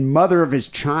girlfriend and mother of his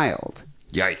child.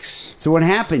 Yikes. So what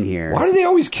happened here? Why do they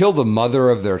always kill the mother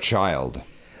of their child?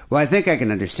 Well, I think I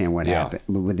can understand what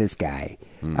happened with this guy.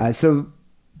 So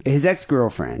his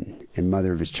ex-girlfriend and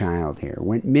mother of his child here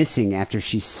went missing after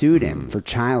she sued him for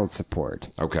child support.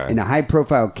 Okay. In a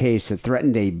high-profile case that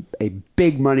threatened a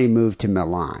big money move to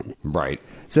Milan. Right.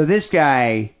 So this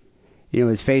guy, you know,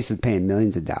 was faced with paying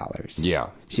millions of dollars. Yeah.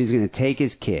 She's going to take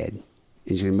his kid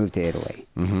and she's going to move to Italy.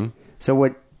 Mm-hmm. So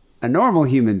what a normal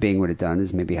human being would have done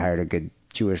is maybe hired a good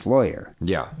Jewish lawyer.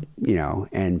 Yeah. You know,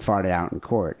 and fought it out in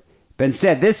court. But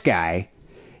instead, this guy,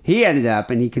 he ended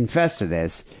up, and he confessed to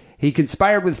this, he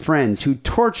conspired with friends who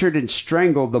tortured and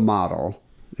strangled the model,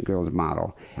 the girl's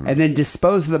model, and then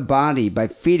disposed of the body by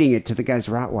feeding it to the guy's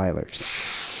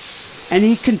Rottweilers. And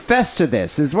he confessed to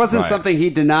this. This wasn't something he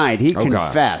denied. He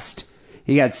confessed.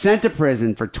 He got sent to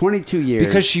prison for 22 years.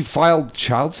 Because she filed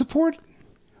child support?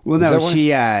 Well, no,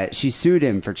 she sued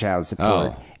him for child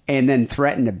support and then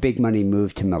threatened a big money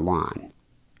move to Milan.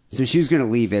 So she was going to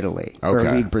leave Italy, or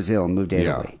leave Brazil and move to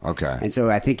Italy. Okay. And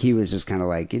so I think he was just kind of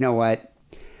like, you know what?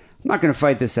 I'm not going to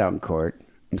fight this out in court.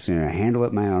 I'm just going to handle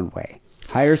it my own way.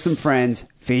 Hire some friends,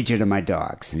 feed you to my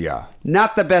dogs. Yeah.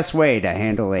 Not the best way to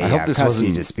handle a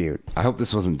custody dispute. I hope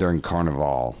this wasn't during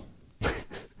Carnival.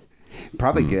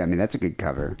 Probably good. I mean, that's a good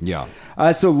cover. Yeah.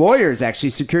 So lawyers actually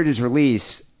secured his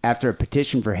release after a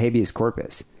petition for habeas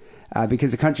corpus.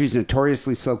 Because the country's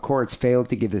notoriously slow courts failed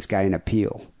to give this guy an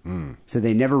appeal. So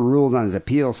they never ruled on his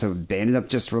appeal, so they ended up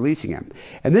just releasing him.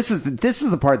 And this is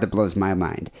the part that blows my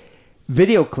mind.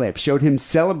 Video clips showed him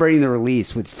celebrating the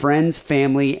release with friends,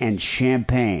 family, and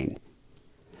champagne.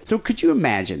 So could you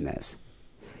imagine this?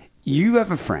 You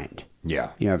have a friend. Yeah.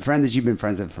 You know, a friend that you've been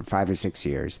friends with for 5 or 6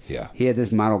 years. Yeah. He had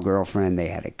this model girlfriend. They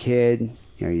had a kid.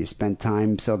 You know, you spent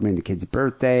time celebrating the kid's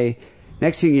birthday.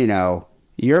 Next thing you know,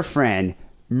 your friend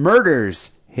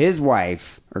murders his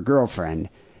wife or girlfriend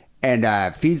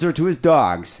and feeds her to his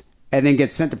dogs and then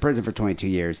gets sent to prison for 22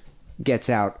 years, gets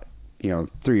out,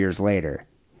 3 years later.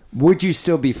 Would you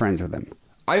still be friends with him?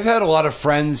 I've had a lot of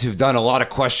friends who've done a lot of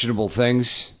questionable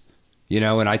things, and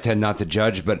I tend not to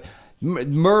judge, but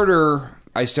murder,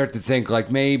 I start to think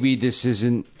like maybe this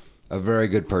isn't a very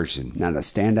good person. Not a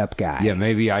stand-up guy. Yeah,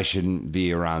 maybe I shouldn't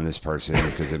be around this person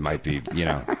because it might be,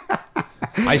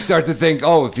 I start to think,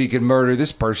 if he could murder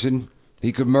this person,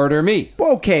 he could murder me.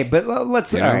 Well, okay, but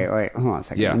let's... All right, hold on a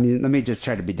second. Yeah. Let me just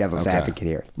try to be devil's advocate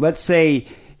here. Let's say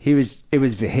it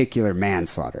was vehicular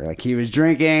manslaughter. Like he was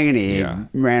drinking and he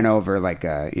ran over like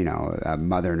a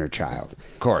mother and her child.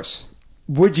 Of course.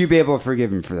 Would you be able to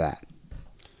forgive him for that?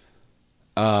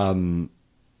 I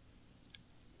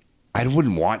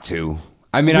wouldn't want to.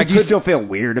 I mean, Would you still feel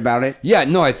weird about it? Yeah,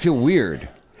 no, I'd feel weird.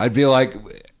 I'd be like,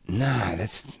 nah,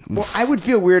 that's... Well, I would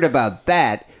feel weird about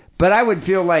that, but I would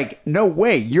feel like, no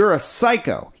way, you're a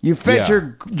psycho. You fed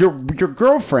your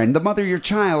girlfriend, the mother of your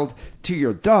child, to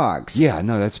your dogs. Yeah,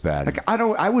 no, that's bad. Like,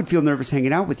 I would feel nervous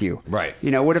hanging out with you. Right.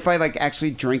 What if I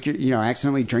actually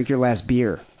accidentally drink your last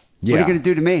beer? Yeah. What are you going to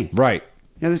do to me? Right.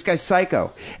 This guy's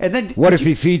psycho. And then what if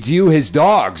he feeds you his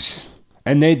dogs?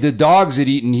 And the dogs had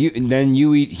eaten you, and then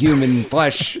you eat human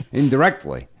flesh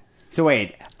indirectly. So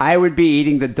wait, I would be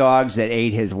eating the dogs that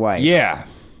ate his wife. Yeah.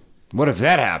 What if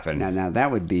that happened? Now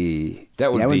that would be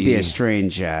a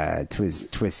strange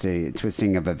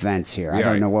twisting of events here. Yeah, I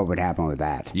don't know what would happen with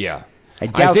that. Yeah. I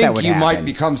doubt that think would you happen. might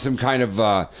become some kind of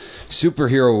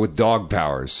superhero with dog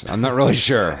powers. I'm not really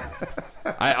sure.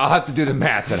 I'll have to do the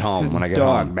math at home when I get home.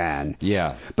 Dog man.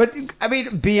 Yeah. But, I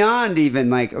mean, beyond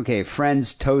even like, okay,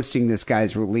 friends toasting this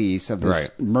guy's release of this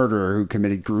murderer who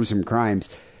committed gruesome crimes,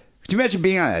 could you imagine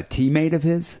being on a teammate of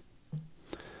his?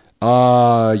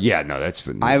 Yeah, no, that's...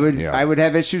 I would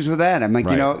have issues with that. I'm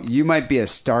like, you might be a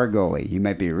star goalie. You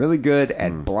might be really good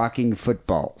at blocking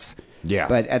footballs. Yeah.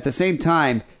 But at the same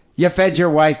time, you fed your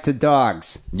wife to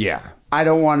dogs. Yeah. I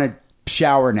don't want to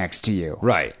shower next to you.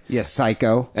 Right. You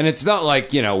psycho. And it's not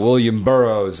like, William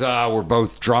Burroughs, we're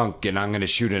both drunk and I'm going to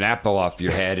shoot an apple off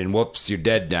your head and whoops, you're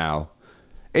dead now.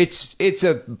 It's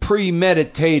a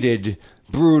premeditated,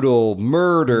 brutal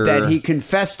murder. That he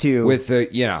confessed to. With the,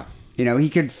 he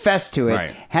confessed to it.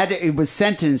 Right. It was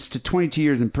sentenced to 22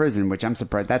 years in prison, which I'm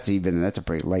surprised. That's a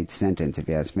pretty light sentence, if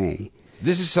you ask me.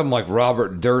 This is some like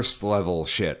Robert Durst level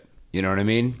shit. You know what I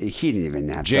mean? He didn't even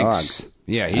have Jinx. dogs.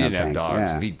 Yeah, he didn't have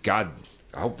dogs. Yeah. God,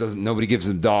 I hope nobody gives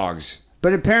him dogs.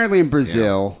 But apparently in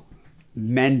Brazil,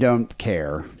 men don't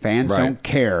care. Fans don't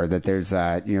care that there's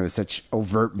such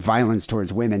overt violence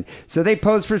towards women. So they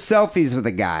pose for selfies with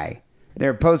a guy.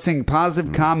 They're posting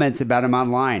positive comments about him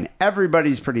online.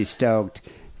 Everybody's pretty stoked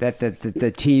that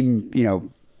the team,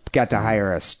 got to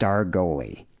hire a star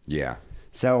goalie. Yeah.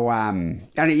 So, and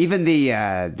even the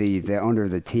owner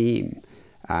of the team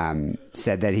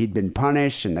said that he'd been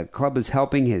punished and the club was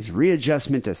helping his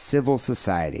readjustment to civil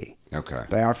society. Okay.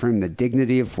 By offering him the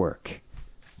dignity of work.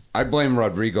 I blame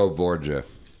Rodrigo Borgia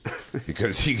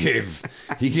because he gave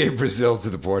Brazil to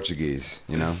the Portuguese,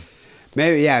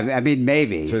 Maybe, yeah. I mean,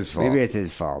 maybe. It's his fault. Maybe it's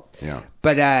his fault. Yeah.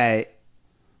 But,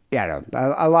 no,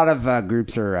 a lot of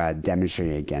groups are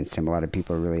demonstrating against him. A lot of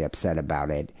people are really upset about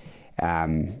it.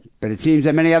 But it seems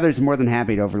that many others are more than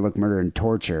happy to overlook murder and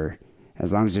torture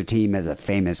as long as their team has a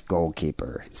famous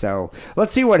goalkeeper. So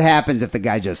let's see what happens if the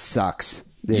guy just sucks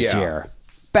this year.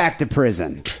 Back to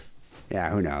prison. Yeah,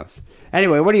 who knows?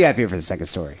 Anyway, what do you have here for the second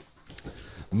story?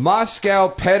 Moscow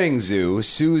petting zoo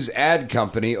sues ad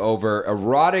company over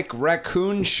erotic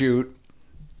raccoon shoot.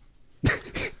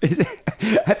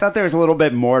 I thought there was a little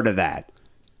bit more to that.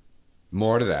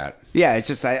 More to that. Yeah, it's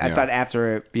just I thought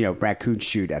after raccoon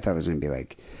shoot, I thought it was going to be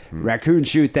like raccoon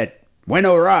shoot that went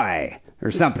awry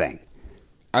or something.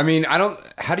 I mean,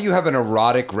 how do you have an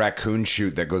erotic raccoon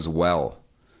shoot that goes well?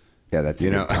 Yeah, that's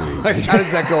like how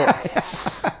does that go?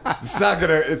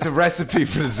 It's a recipe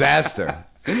for disaster.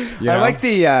 I like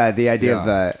the idea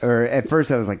of or at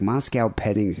first I was like Moscow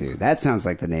Petting Zoo. That sounds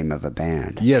like the name of a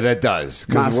band. Yeah, that does.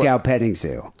 Moscow Petting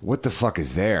Zoo. What the fuck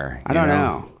is there? I don't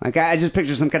know. Like I just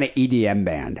picture some kind of EDM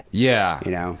band.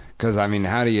 Yeah, because I mean,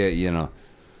 how do you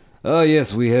Oh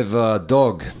yes, we have a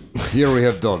dog. Here we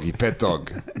have doggy, pet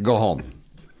dog. Go home.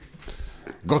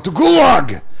 Go to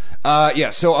Gulag.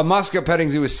 So a Moscow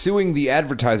petting zoo is suing the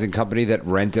advertising company that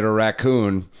rented a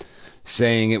raccoon,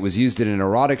 saying it was used in an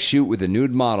erotic shoot with a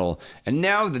nude model, and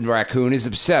now the raccoon is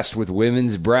obsessed with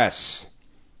women's breasts.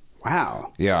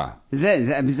 Wow. Yeah. Is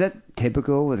that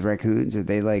typical with raccoons? Are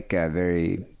they like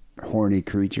very horny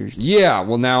creatures? Yeah.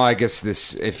 Well, now I guess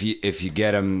this, if you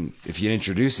get them, if you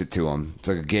introduce it to them, it's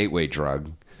like a gateway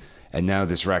drug, and now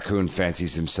this raccoon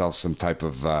fancies himself some type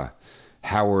of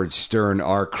Howard Stern,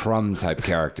 R. Crumb type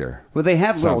character. Well, they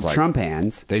have little Trump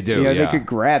hands. They do. They could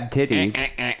grab titties.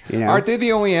 Aren't they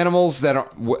the only animals that are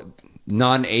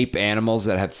non-ape animals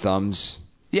that have thumbs?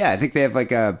 Yeah, I think they have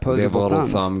like a posable They have a little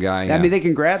thumbs. thumb guy. I mean, they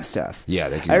can grab stuff. Yeah,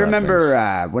 they can. I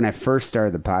remember when I first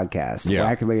started the podcast. Yeah.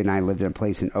 Wackerly and I lived in a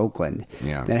place in Oakland.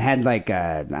 Yeah. That had like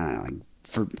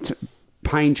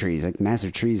pine trees, like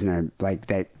massive trees, and like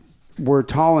that. We're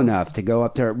tall enough to go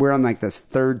up to we're on like this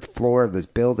third floor of this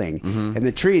building, and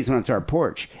the trees went up to our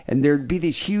porch, and there'd be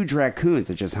these huge raccoons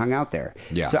that just hung out there.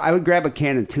 Yeah. So I would grab a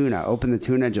can of tuna, open the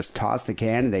tuna, just toss the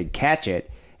can, and they'd catch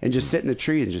it and just sit in the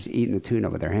trees and just eating the tuna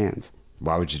with their hands.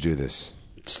 Why would you do this?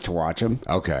 Just to watch them.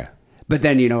 Okay. But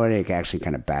then, it actually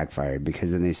kind of backfired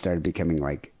because then they started becoming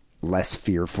like less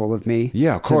fearful of me.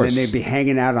 Yeah, of course. So then they'd be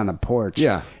hanging out on the porch.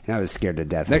 Yeah. And I was scared to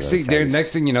death. Next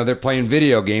thing you know, they're playing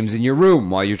video games in your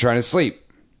room while you're trying to sleep.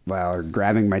 Well, or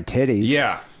grabbing my titties.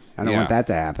 Yeah. I don't want that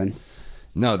to happen.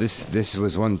 No, this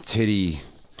was one titty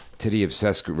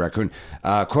obsessed raccoon.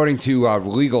 According to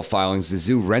legal filings, the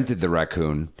zoo rented the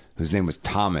raccoon, whose name was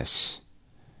Thomas.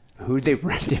 Who'd they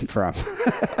rent it from?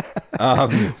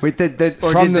 Wait,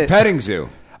 from the petting zoo.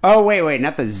 Oh, wait,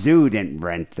 not the zoo didn't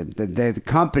rent. The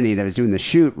company that was doing the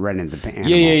shoot rented the animal.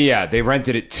 Yeah. They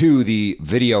rented it to the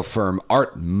video firm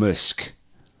Art Musk.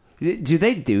 Do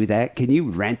they do that? Can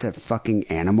you rent a fucking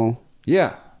animal?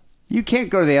 Yeah. You can't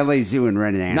go to the LA Zoo and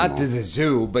rent an animal. Not to the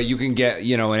zoo, but you can get,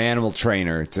 an animal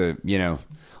trainer to,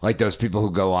 like those people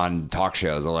who go on talk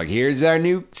shows are like, here's our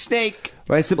new snake.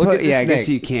 Well, I suppose, Look at the I guess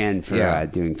snake. you can for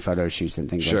doing photo shoots and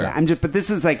things Sure. like that. But this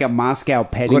is like a Moscow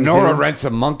petting Lenora zoo. rents a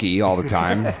monkey all the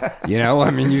time.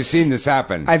 You've seen this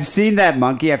happen. I've seen that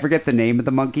monkey. I forget the name of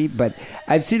the monkey, but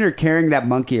I've seen her carrying that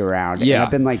monkey around. Yeah. And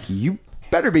I've been like, you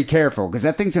better be careful because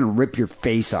that thing's going to rip your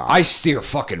face off. I steer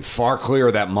fucking far clear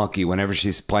of that monkey whenever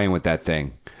she's playing with that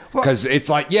thing. Because it's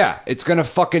like, it's going to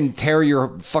fucking tear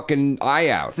your fucking eye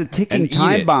out. It's a ticking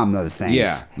time bomb, those things.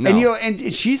 Yeah. No.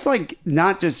 And she's like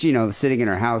not just, sitting in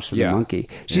her house with the monkey.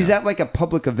 She's at like a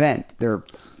public event. There are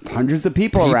hundreds of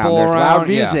people around. There's loud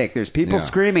music. There's people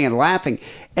screaming and laughing.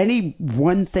 Any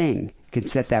one thing can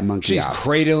set that monkey She's off.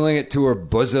 cradling it to her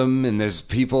bosom, and there's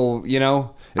people,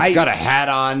 it's got a hat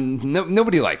on. No,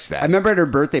 nobody likes that. I remember at her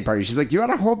birthday party, she's like, "You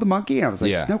want to hold the monkey?" And I was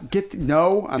like,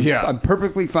 "No, I'm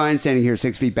perfectly fine standing here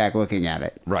 6 feet back looking at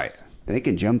it." Right. They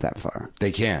can jump that far.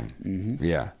 They can. Mm-hmm.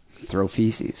 Yeah. Throw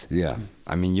feces. Yeah.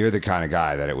 I mean, you're the kind of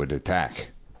guy that it would attack.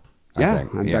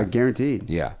 I'm guaranteed.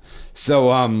 Yeah.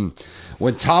 So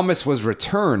when Thomas was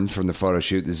returned from the photo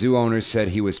shoot, the zoo owners said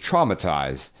he was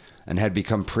traumatized and had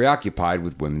become preoccupied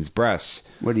with women's breasts.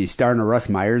 What, do you star in a Russ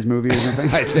Myers movie or something?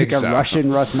 I think like so. A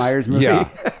Russian Russ Myers movie? Yeah.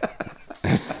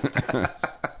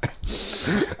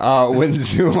 When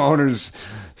zoo owners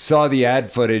saw the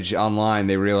ad footage online,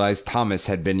 they realized Thomas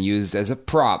had been used as a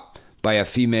prop by a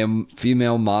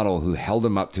female model who held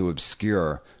him up to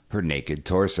obscure her naked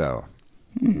torso.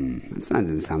 That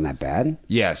doesn't sound that bad.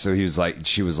 Yeah, so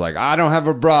she was like, I don't have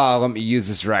a bra, let me use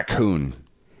this raccoon.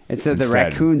 And so the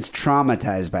raccoon's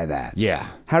traumatized by that. Yeah.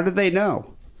 How did they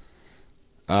know?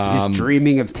 Is he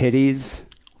dreaming of titties?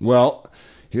 Well,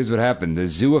 here's what happened. The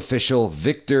zoo official,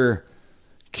 Victor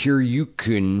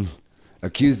Kiryukin,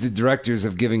 accused the directors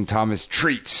of giving Thomas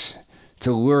treats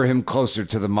to lure him closer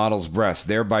to the model's breast,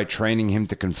 thereby training him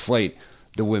to conflate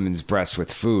the women's breasts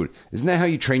with food. Isn't that how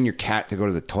you train your cat to go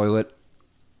to the toilet?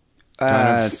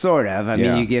 Sort of. I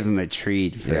mean, you give him a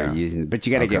treat for using, but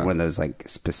you got to get one of those like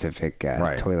specific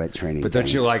toilet training. But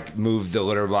don't you like move the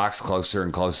litter box closer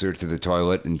and closer to the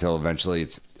toilet until eventually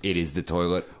it is the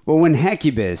toilet? Well, when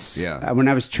Hecubus, when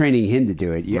I was training him to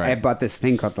do it, I Right. bought this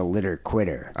thing called the litter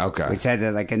quitter. Okay. Which had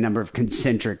like a number of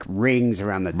concentric rings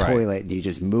around the toilet, and you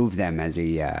just move them as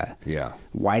he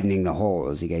widening the hole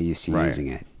as he got used to using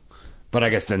it. But I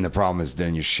guess then the problem is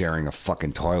then you're sharing a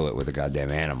fucking toilet with a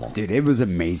goddamn animal. Dude, it was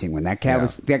amazing when that cat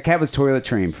was toilet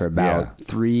trained for about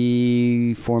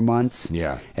 3-4 months.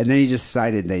 Yeah. And then he just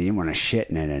decided that he didn't want to shit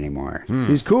in it anymore. He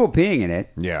was cool peeing in it.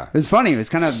 Yeah. It was funny.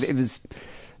 It was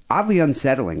oddly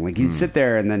unsettling. Like you'd sit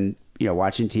there and then,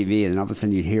 watching TV and then all of a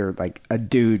sudden you'd hear like a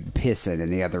dude pissing in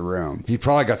the other room. He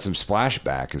probably got some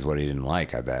splashback is what he didn't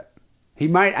like, I bet. He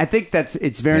might. I think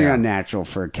it's very unnatural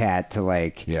for a cat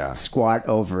to squat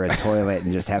over a toilet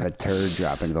and just have a turd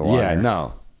drop into the water.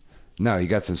 Yeah, no, he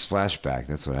got some splashback.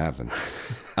 That's what happened.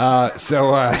 Oh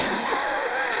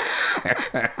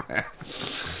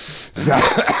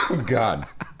God.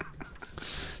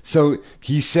 So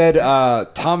he said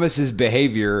Thomas's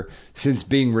behavior since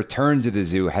being returned to the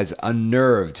zoo has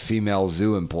unnerved female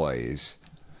zoo employees.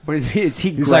 What is he? Is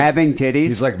he grabbing titties?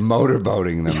 He's like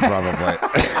motorboating them, probably.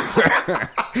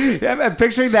 I'm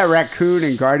picturing that raccoon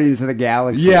in Guardians of the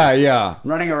Galaxy. Yeah.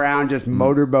 Running around just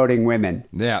motorboating women.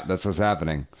 Yeah, that's what's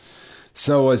happening.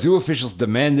 So zoo officials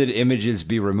demanded images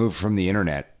be removed from the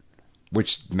internet,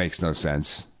 which makes no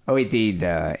sense. Oh, wait,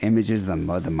 the images, the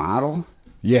model?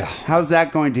 Yeah. How's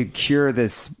that going to cure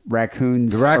this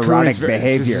raccoon's erotic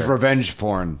behavior? This is revenge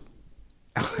porn.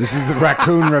 This is the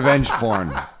raccoon revenge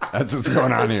porn. That's what's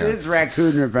going on here. This is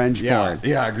raccoon revenge porn.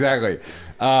 Yeah, exactly.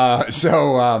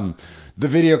 So the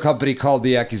video company called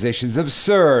the accusations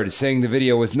absurd, saying the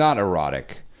video was not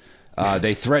erotic.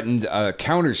 They threatened a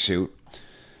countersuit,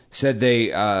 said they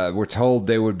were told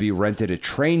they would be rented a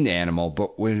trained animal,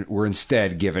 but were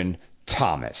instead given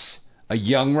Thomas, a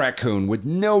young raccoon with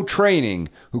no training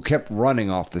who kept running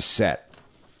off the set.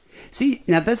 See,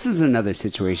 now this is another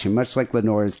situation, much like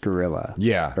Lenore's gorilla.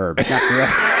 Yeah. Or not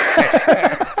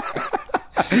gorilla.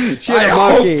 She had a I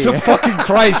monkey. hope to fucking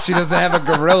Christ she doesn't have a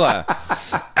gorilla.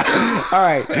 All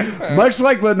right. Much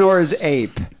like Lenore's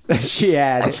ape that she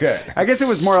had. Okay. I guess it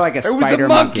was more like a was a spider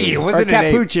monkey. It wasn't or a an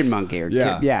ape. capuchin monkey.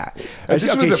 Yeah. She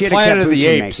Just with had the a Planet of the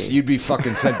capuchin Apes, monkey. you'd be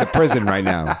fucking sent to prison right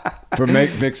now for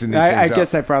mixing these I things up.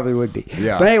 guess I probably would be.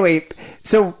 Yeah. But anyway,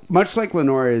 so much like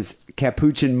Lenore's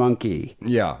capuchin monkey.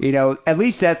 Yeah. At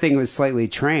least that thing was slightly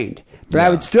trained. But I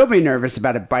would still be nervous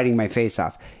about it biting my face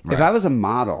off. Right. If I was a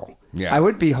model, Yeah. I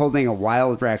would be holding a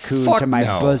wild raccoon Fuck to my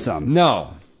no. bosom.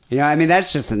 No. You know, I mean,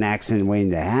 that's just an accident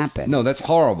waiting to happen. No, that's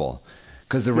horrible.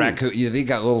 Because the raccoon, they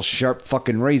got little sharp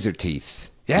fucking razor teeth.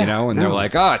 Yeah, you know, and they're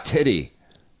like, titty.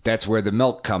 That's where the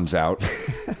milk comes out.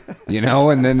 You know,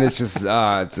 and then it's just,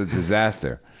 it's a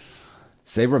disaster.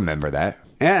 So they remember that.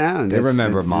 Yeah, no, they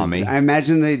remember mommy. I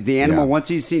imagine the animal, once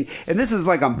you've seen, and this is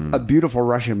like a beautiful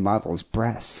Russian model's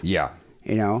breasts. Yeah.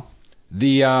 You know?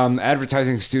 The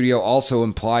advertising studio also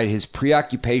implied his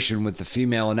preoccupation with the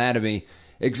female anatomy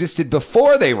existed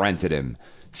before they rented him,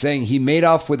 saying he made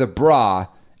off with a bra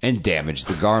and damaged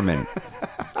the garment.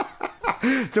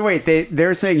 So wait,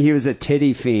 they're saying he was a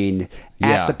titty fiend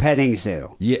at the petting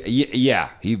zoo. Yeah,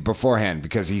 he beforehand,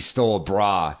 because he stole a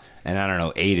bra and, I don't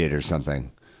know, ate it or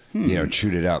something. You know,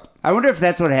 chewed it up. I wonder if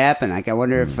that's what happened. Like, I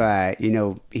wonder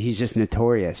if, he's just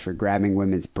notorious for grabbing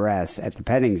women's breasts at the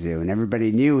petting zoo, and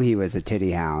everybody knew he was a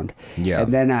titty hound. Yeah.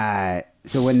 And then,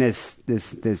 so when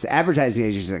this advertising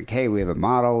agency's like, hey, we have a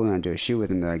model, we want to do a shoot with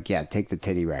him, they're like, yeah, take the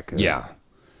titty raccoon. Yeah.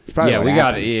 It's probably what we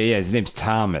got happened. his name's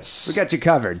Thomas. We got you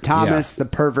covered. Thomas, the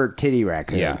pervert titty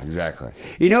raccoon. Yeah, exactly.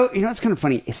 You know, it's kind of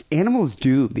funny. Animals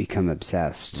do become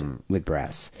obsessed with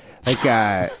breasts. Like,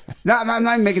 no, I'm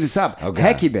not making this up. Okay.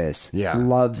 Hecubus Yeah.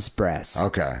 loves breasts.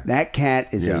 Okay. That cat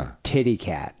is a titty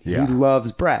cat. Yeah. He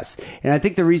loves breasts. And I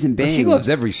think the reason being... But he loves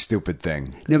every stupid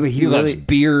thing. No, but he loves really-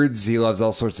 beards. He loves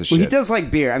all sorts of shit. Well, he does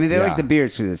like beard. I mean, they Yeah. like the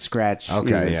beards because it's scratched.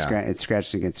 Okay, it's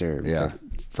scratched against their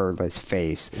furless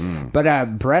face. Mm.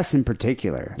 But breasts in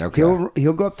particular. Okay.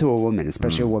 He'll go up to a woman,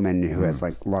 especially a woman who has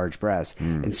like large breasts,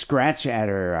 and scratch at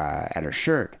her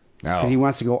shirt. Because he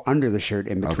wants to go under the shirt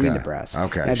in between the breasts.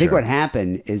 Okay, and I think what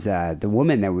happened is the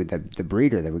woman the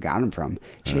breeder that we got him from,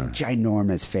 she had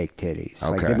ginormous fake titties.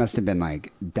 Like they must have been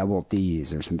like double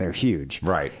D's or something. They're huge.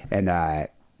 Right. And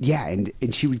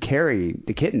and she would carry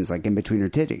the kittens like in between her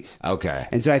titties. Okay.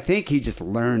 And so I think he just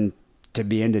learned to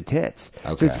be into tits.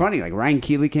 Okay. So it's funny, like Ryan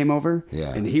Keeley came over,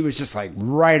 and he was just like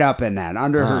right up in that,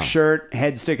 under her shirt,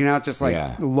 head sticking out, just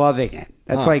like loving it.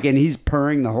 That's like, and he's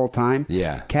purring the whole time.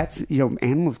 Yeah. Cats,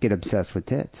 animals get obsessed with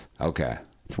tits. Okay.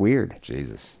 It's weird.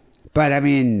 Jesus. But I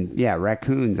mean,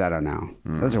 raccoons, I don't know.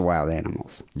 Those are wild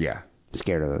animals. Yeah. I'm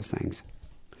scared of those things.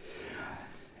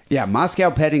 Yeah,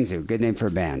 Moscow Petting Zoo. Good name for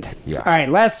a band. Yeah. All right,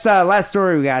 last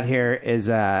story we got here is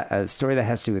a story that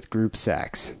has to do with group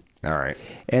sex. All right.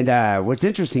 And what's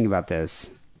interesting about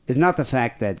this is not the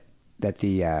fact that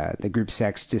the group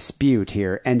sex dispute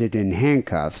here ended in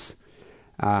handcuffs,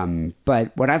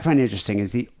 but what I find interesting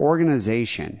is the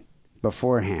organization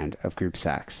beforehand of group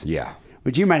sex. Yeah.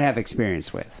 Which you might have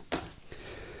experience with.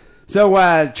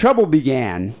 So trouble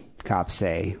began, cops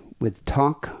say, with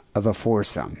talk of a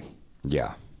foursome.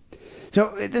 Yeah.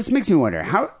 So this makes me wonder,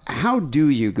 how do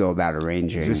you go about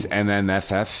arranging... Is this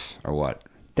MMFF or what?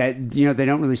 That, they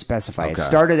don't really specify. Okay. It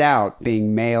started out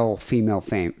being male, female,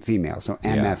 female, so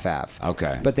MFF. Yeah.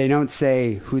 Okay. But they don't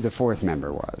say who the fourth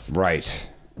member was. Right.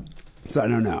 So I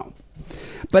don't know.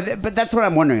 But that's what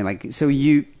I'm wondering. Like, so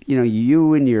you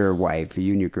and your wife,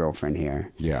 you and your girlfriend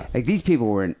here. Yeah. Like these people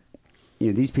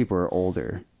were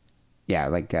older. Yeah,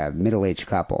 like a middle-aged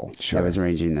couple that was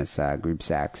arranging this group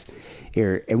sex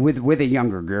here, and with a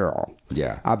younger girl.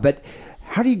 Yeah. But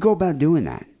how do you go about doing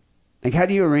that? Like, how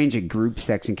do you arrange a group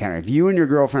sex encounter? If you and your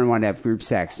girlfriend want to have group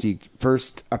sex, do you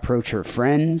first approach her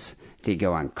friends? Do you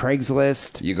go on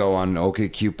Craigslist? You go on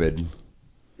OkCupid.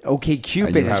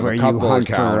 OkCupid is where you hunt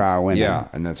for women. Yeah,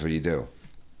 and that's what you do.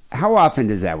 How often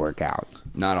does that work out?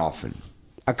 Not often.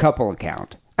 A couple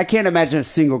account. I can't imagine a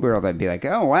single girl that'd be like,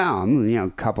 oh, wow,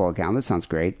 couple account. That sounds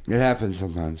great. It happens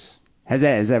sometimes. Has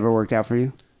that ever worked out for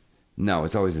you? No,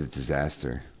 it's always a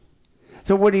disaster.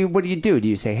 So what do you do? Do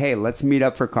you say, hey, let's meet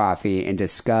up for coffee and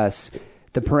discuss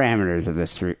the parameters of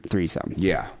this threesome?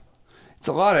 Yeah. It's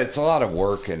a lot of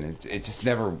work, and it just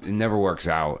never works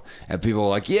out. And people are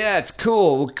like, yeah, it's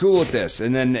cool. We're cool with this.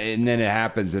 And then it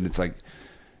happens, and it's like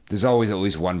there's always at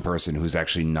least one person who's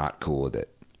actually not cool with it.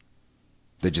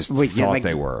 They just thought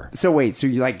they were. So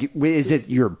you is it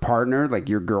your partner, like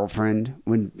your girlfriend,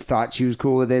 thought she was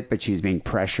cool with it, but she was being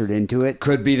pressured into it?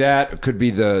 Could be that. It could be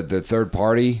the third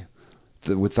party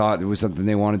that thought it was something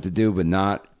they wanted to do, but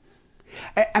not.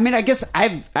 I mean, I guess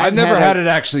I've never had it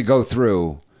actually go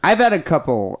through. I've had a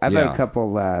couple. Had a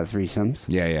couple threesomes.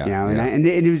 Yeah. And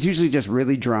it was usually just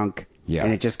really drunk. Yeah.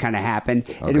 And it just kind of happened.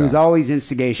 Okay. And it was always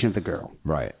instigation of the girl.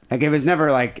 Right. Like, it was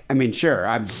never like, I mean, sure,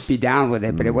 I'd be down with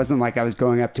it, but it wasn't like I was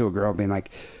going up to a girl being like,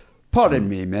 pardon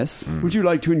me, miss, would you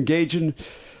like to engage in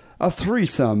a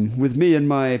threesome with me and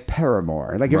my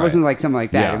paramour? Like, it wasn't like something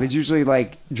like that. Yeah. It was usually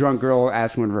like drunk girl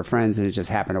asking one of her friends, and it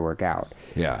just happened to work out.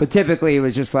 Yeah. But typically it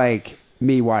was just like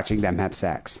me watching them have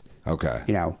sex. Okay.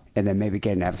 and then maybe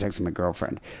getting to have sex with my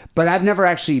girlfriend. But I've never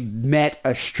actually met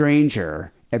a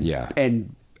stranger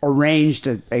and arranged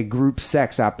a group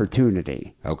sex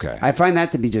opportunity. Okay. I find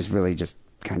that to be just really just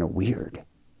kind of weird.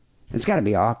 It's got to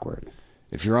be awkward.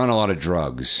 If you're on a lot of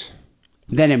drugs,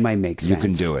 then it might make sense. you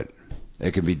can do it.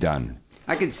 It can be done.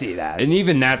 I can see that. And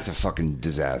even that's a fucking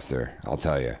disaster, I'll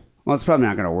tell you. Well, it's probably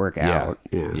not going to work out.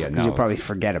 Yeah, because you'll probably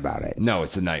forget about it. No,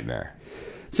 it's a nightmare.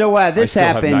 So this I still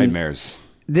happened. have nightmares.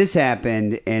 This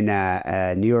happened in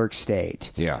New York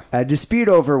State. Yeah. A dispute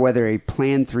over whether a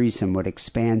planned threesome would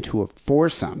expand to a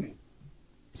foursome.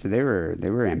 So they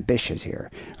were ambitious here.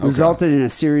 Resulted in a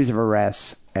series of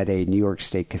arrests at a New York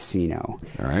State casino.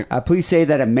 All right. Police say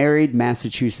that a married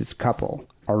Massachusetts couple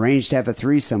arranged to have a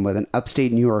threesome with an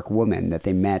upstate New York woman that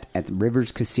they met at the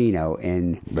Rivers Casino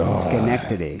in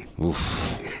Schenectady.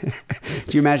 Oof.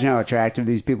 Do you imagine how attractive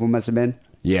these people must have been?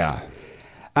 Yeah.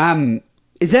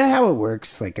 Is that how it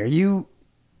works? Like, are you,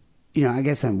 I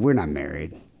guess we're not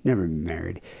married. Never been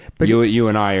married. But You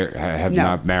and I have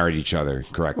not married each other,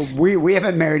 correct? we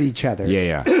haven't married each other.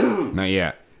 Yeah. Not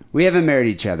yet. We haven't married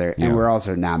each other, and Yeah. we're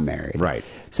also not married. Right.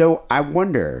 So I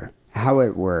wonder how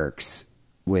it works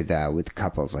with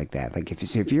couples like that. Like,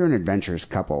 if you're an adventurous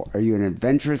couple, are you an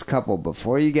adventurous couple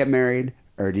before you get married,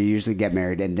 or do you usually get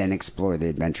married and then explore the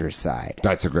adventurous side?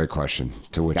 That's a great question,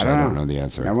 to which I don't know the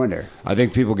answer. I wonder. I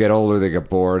think people get older, they get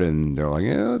bored, and they're like,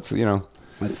 yeah, it's,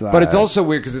 But it's also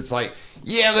weird because it's like,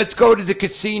 yeah, let's go to the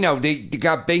casino. They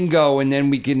got bingo, and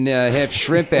then we can have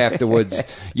shrimp afterwards,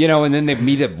 and then they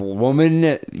meet a woman,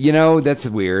 that's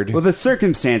weird. Well, the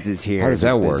circumstances here How does are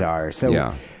that just work? bizarre. So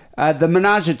Yeah. the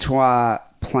menage a trois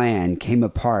plan came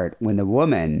apart when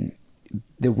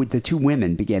the two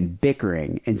women began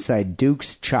bickering inside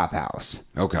Duke's Chop House,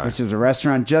 which is a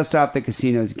restaurant just off the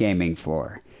casino's gaming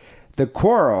floor. The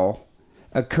quarrel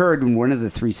occurred when one of the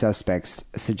three suspects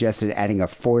suggested adding a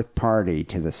fourth party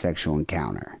to the sexual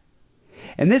encounter.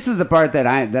 And this is the part that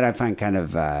I find kind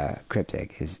of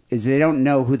cryptic is they don't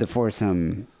know who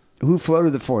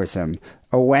floated the foursome,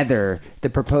 or whether the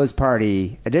proposed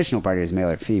additional party is male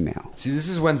or female. See, this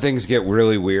is when things get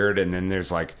really weird, and then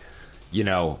there's like,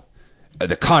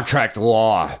 the contract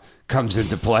law comes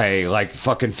into play, like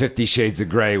fucking 50 Shades of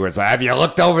Grey, where it's like, have you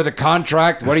looked over the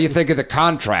contract? What do you think of the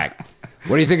contract?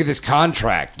 What do you think of this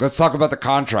contract? Let's talk about the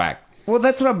contract. Well,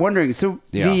 that's what I'm wondering. So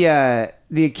the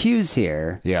accused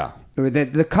here, or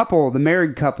the couple, the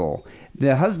married couple,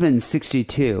 the husband's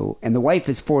 62 and the wife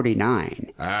is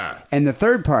 49, and the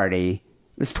third party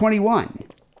was 21.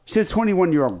 She's a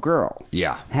 21-year-old girl,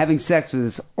 having sex with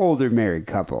this older married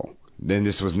couple. Then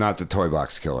this was not the toy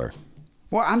box killer.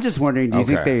 Well, I'm just wondering, do you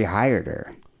think they hired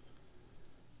her?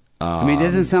 I mean,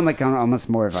 doesn't it sound like almost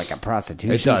more of like a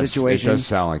prostitution situation? It does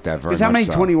sound like that very much. Because how many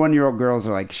 21-year-old girls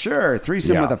are like, sure,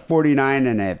 threesome with a 49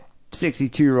 and a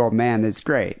 62-year-old man, that's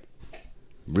great.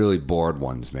 Really bored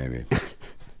ones, maybe.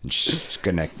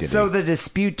 Connected. So the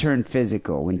dispute turned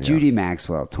physical when Judy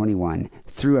Maxwell, 21,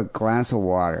 threw a glass of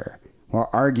water while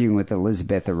arguing with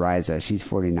Elizabeth Ariza. She's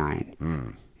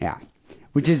 49. Yeah.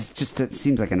 Which is just, it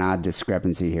seems like an odd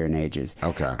discrepancy here in ages.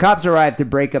 Okay. Cops arrived to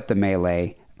break up the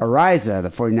melee. Ariza, the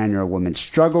 49-year-old woman,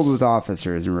 struggled with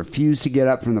officers and refused to get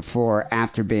up from the floor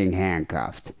after being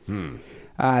handcuffed.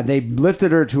 They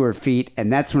lifted her to her feet,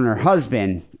 and that's when her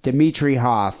husband, Dimitri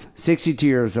Hoff, 62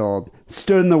 years old,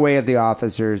 stood in the way of the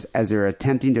officers as they were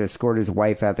attempting to escort his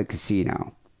wife out of the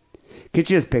casino. Could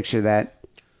you just picture that?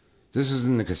 This was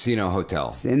in the casino hotel.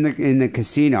 It's in the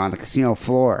casino, on the casino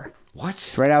floor. What?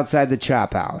 It's right outside the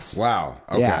Chop House. Wow.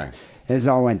 Okay. Yeah. This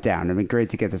all went down. It'd be great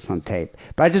to get this on tape.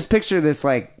 But I just picture this,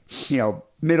 like,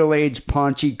 middle-aged,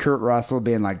 paunchy Kurt Russell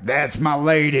being like, that's my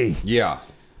lady. Yeah.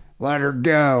 Let her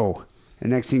go.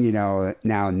 And next thing you know,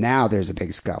 now there's a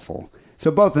big scuffle.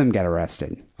 So both of them got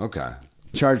arrested. Okay.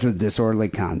 Charged with disorderly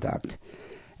conduct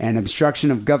and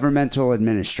obstruction of governmental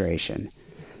administration.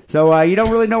 So you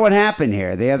don't really know what happened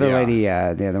here. The other lady,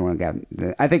 the other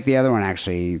one I think the other one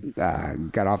actually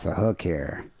got off the hook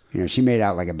here. She made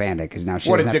out like a bandit because now she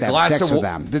doesn't have to have sex with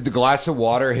them. Did the glass of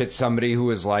water hit somebody who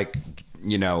was like,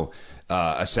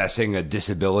 assessing a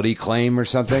disability claim or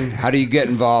something? How do you get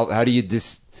involved? How do you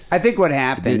I think what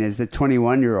happened is the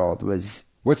 21-year-old was...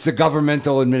 What's the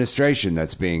governmental administration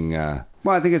that's being...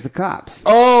 Well, I think it's the cops.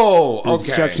 Oh, okay.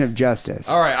 Obstruction of justice.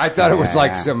 All right, I thought it was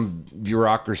like some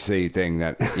bureaucracy thing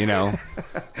that,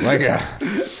 like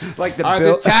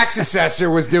the tax assessor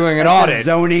was doing an audit. The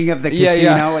zoning of the casino.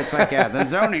 Yeah. It's like the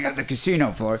zoning of the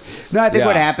casino floor. No, I think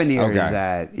what happened here is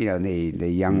the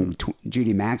young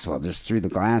Judy Maxwell just threw the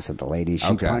glass at the lady.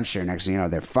 She punched her. Next thing you know,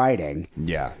 they're fighting.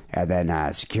 Yeah. And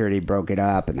then security broke it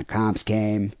up, and the cops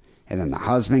came. and then the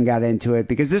husband got into it,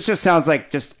 because this just sounds like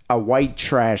just a white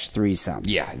trash threesome.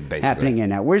 Yeah, basically happening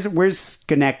in that. Where's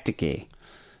Schenectady?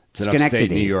 It's in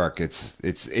upstate New York. It's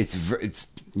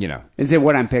you know. Is it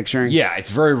what I'm picturing? Yeah, it's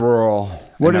very rural.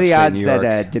 What are the odds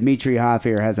that Dimitri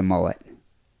Hoffier has a mullet?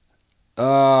 He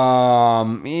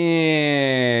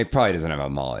probably doesn't have a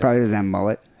mullet. Probably doesn't have a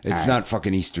mullet. It's not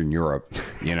fucking Eastern Europe,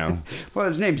 you know. Well,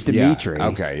 his name's Dimitri. Yeah.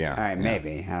 Okay, yeah. All right,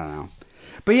 maybe. I don't know.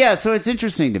 But yeah, so it's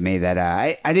interesting to me that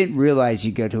I didn't realize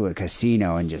you go to a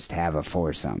casino and just have a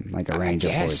foursome, like arrange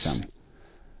a foursome.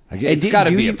 It's got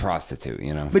to be a prostitute,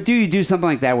 you know. But do you do something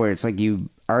like that where it's like you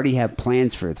already have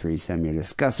plans for a threesome, you're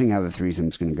discussing how the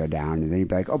threesome's going to go down, and then you'd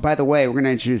be like, oh, by the way, we're going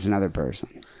to introduce another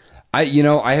person. I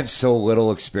have so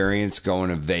little experience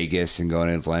going to Vegas and going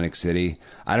to Atlantic City.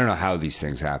 I don't know how these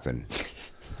things happen.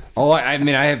 I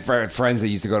mean, I have friends that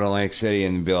used to go to Atlantic City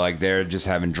and be like, they're just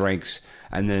having drinks.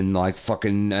 And then, like,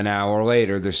 fucking an hour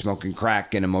later, they're smoking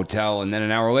crack in a motel. And then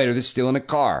an hour later, they're stealing a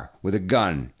car with a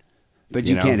gun. But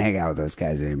you can't hang out with those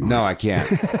guys anymore. No, I can't.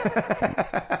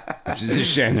 Which is a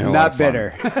shame. Not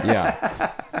bitter.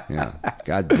 Yeah. Yeah.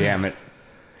 God damn it.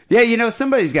 Yeah,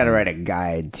 somebody's got to write a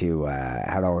guide to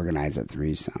how to organize a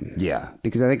threesome. Yeah.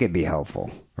 Because I think it'd be helpful.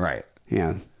 Right.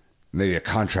 Yeah. Maybe a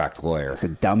contract lawyer. The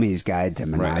Dummy's Guide to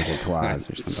Menage a Trois or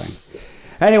something.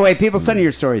 Anyway, people, send in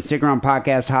your stories.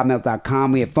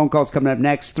 StickAroundPodcast@hotmail.com. We have phone calls coming up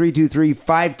next.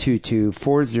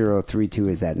 323-522-4032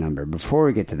 is that number. Before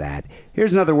we get to that,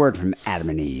 here's another word from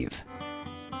Adam and Eve.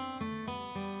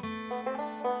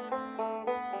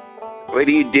 What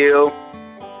do you do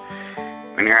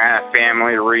when you're at a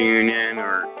family reunion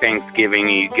or Thanksgiving?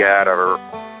 You got a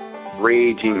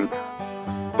raging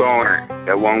boner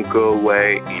that won't go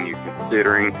away and you're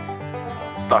considering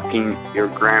fucking your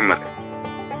grandmother.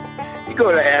 You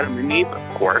go to Adam and Eve,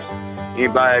 of course. You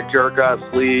buy a jerk-off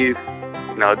sleeve,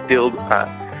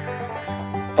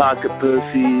 pocket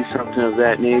pussy, something of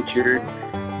that nature,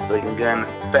 so you can go in the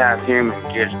bathroom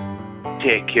and just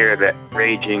take care of that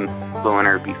raging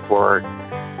boner before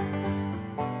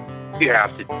you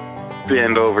have to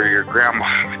bend over your grandma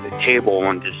at the table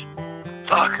and just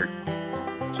fuck her.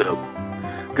 So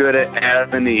go to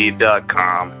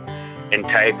adamandeve.com and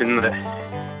type in the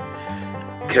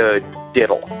code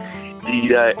DIDDLE.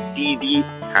 D-I-D-D-L-E.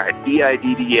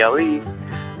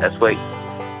 That's what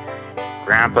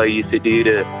Grandpa used to do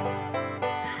to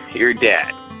your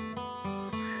dad.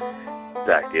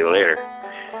 Talk to you later.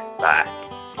 Bye.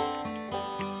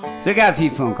 So I got a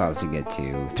few phone calls to get to.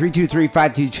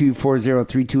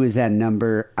 323-522-4032 is that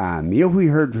number. You know who we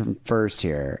heard from first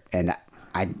here? And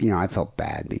I felt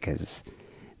bad because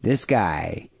this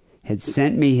guy had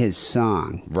sent me his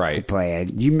song to play.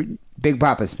 Big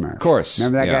Papa Smurf. Of course.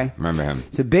 Remember that guy? Remember him.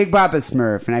 So Big Papa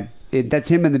Smurf, and that's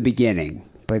him in the beginning,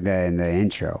 like in the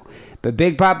intro. But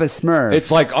Big Papa Smurf.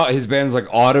 It's like his band's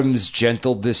like Autumn's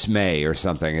Gentle Dismay or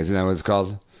something. Isn't that what it's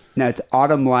called? No, it's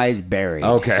Autumn Lies Buried.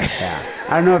 Okay. Yeah.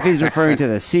 I don't know if he's referring to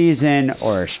the season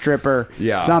or a stripper.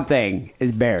 Yeah. Something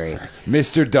is buried.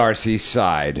 Mr. Darcy's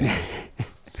side.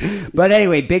 But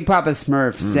anyway, Big Papa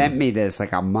Smurf sent me this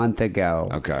like a month ago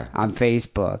on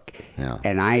Facebook. Yeah.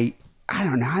 And I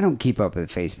don't know. I don't keep up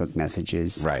with Facebook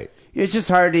messages. Right. It's just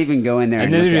hard to even go in there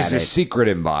and then look there's at a it. secret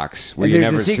inbox where you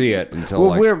never see it until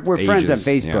we're ages. friends on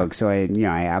Facebook, so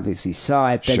I obviously saw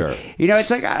it. But, sure. It's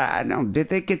like, I don't know,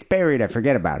 if it gets buried, I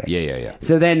forget about it. Yeah.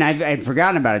 So then I'd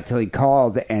forgotten about it until he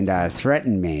called and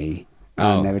threatened me,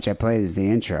 which I played as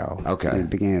the intro at the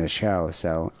beginning of the show.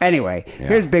 So anyway,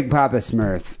 here's Big Papa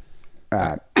Smurf.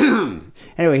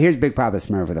 Here's Big Papa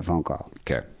Smurf with a phone call.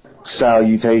 Okay.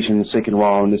 Salutations, sick and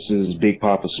wrong. This is Big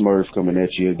Papa Smurf coming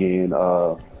at you again.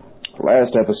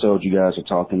 Last episode, you guys were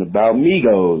talking about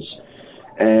Migos,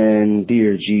 and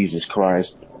dear Jesus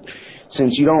Christ,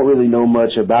 since you don't really know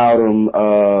much about them,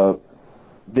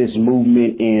 this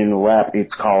movement in rap,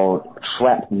 it's called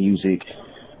trap music,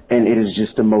 and it is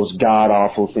just the most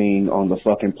god-awful thing on the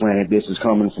fucking planet. This is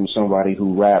coming from somebody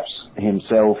who raps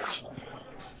himself,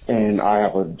 and I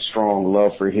have a strong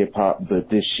love for hip-hop, but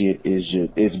this shit is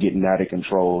it's getting out of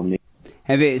control.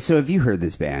 Have you heard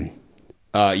this band?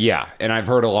 Yeah, and I've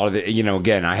heard a lot of it.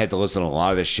 Again, I had to listen to a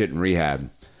lot of this shit in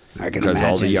rehab. I can because imagine.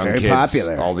 all the young it's very kids,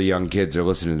 popular. all the young kids are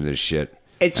listening to this shit,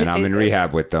 and I'm in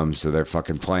rehab with them, so they're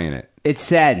fucking playing it. It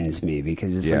saddens me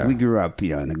because it's like we grew up,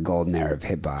 in the golden era of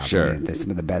hip hop. Sure,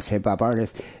 some of the best hip hop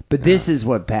artists, but this is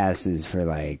what passes for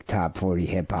like top 40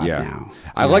 hip hop now.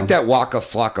 I like that Waka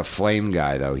Flocka Flame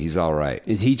guy though. He's all right.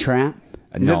 Is he trap?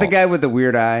 Is No. that the guy with the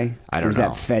weird eye? I don't or is know.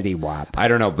 that Fetty Wap? I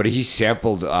don't know, but he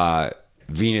sampled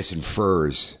Venus and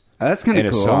Furs. Oh, that's kind of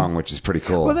in cool. a song, which is pretty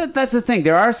cool. Well, that's the thing.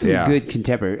 There are some good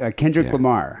contemporary. Kendrick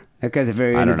Lamar That guy's a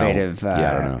very innovative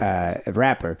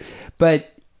rapper.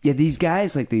 But yeah, these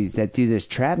guys like these that do this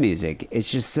trap music,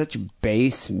 it's just such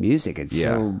bass music. It's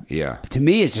to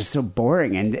me, it's just so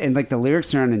boring. And like the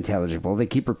lyrics are unintelligible. They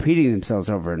keep repeating themselves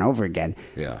over and over again.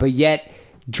 Yeah. But yet,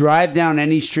 drive down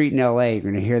any street in LA, you're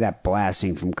going to hear that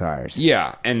blasting from cars.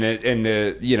 Yeah, and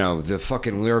the the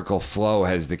fucking lyrical flow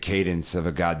has the cadence of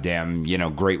a goddamn,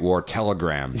 Great War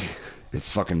telegram.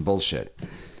 It's fucking bullshit.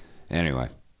 Anyway.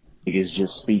 Is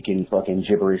just speaking fucking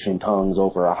gibberish in tongues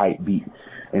over a hype beat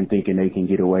and thinking they can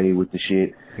get away with the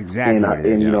shit. That's exactly what it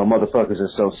is. And motherfuckers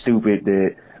are so stupid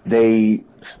that they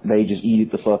just eat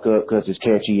it the fuck up because it's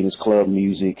catchy and it's club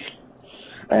music.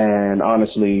 And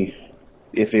honestly,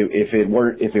 if it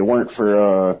weren't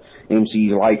for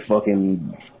MCs like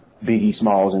fucking Biggie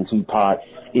Smalls and Tupac,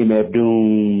 MF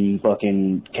Doom,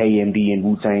 fucking KMD and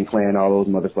Wu-Tang Clan, all those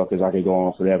motherfuckers, I could go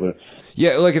on forever.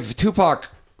 Yeah, like if Tupac,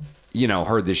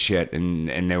 heard this shit and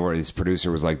his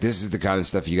producer was like, this is the kind of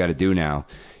stuff you got to do now,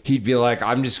 he'd be like,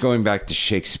 I'm just going back to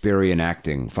Shakespearean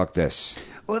acting. Fuck this.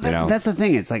 Well, that's the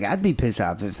thing. It's like, I'd be pissed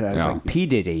off if I was like P.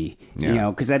 Diddy,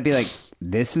 because I'd be like,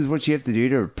 this is what you have to do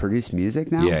to produce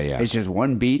music now? Yeah. It's just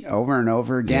one beat over and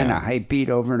over again, a hype beat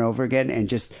over and over again, and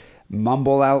just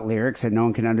mumble out lyrics that no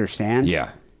one can understand.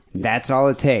 Yeah. That's all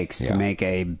it takes to make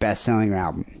a best-selling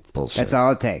album. Bullshit. That's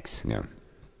all it takes. Yeah.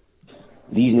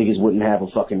 These niggas wouldn't have a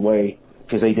fucking way,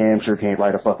 because they damn sure can't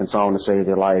write a fucking song to save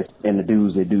their life, and the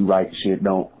dudes that do write shit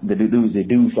don't. The dudes that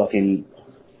do fucking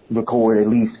record at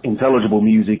least intelligible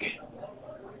music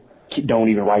don't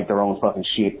even write their own fucking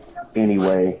shit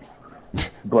anyway.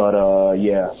 But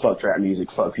fuck trap music,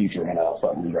 fuck Future, and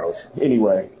fuck Migos.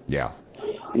 Anyway. Yeah.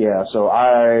 Yeah, so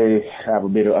I have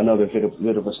another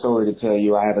bit of a story to tell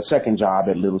you. I have a second job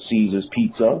at Little Caesars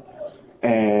Pizza,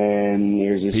 and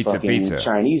there's this fucking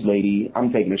Chinese lady.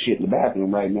 I'm taking a shit in the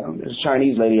bathroom right now. There's a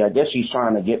Chinese lady. I guess she's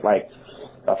trying to get like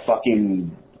a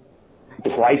fucking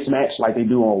price match like they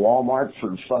do on Walmart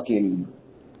for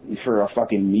a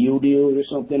fucking meal deal or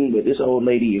something. But this old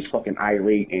lady is fucking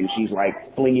irate, and she's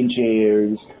like flinging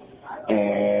chairs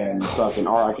and fucking,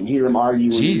 or I can hear them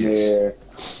arguing there,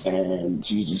 and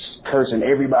she's just cursing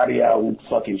everybody out with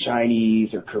fucking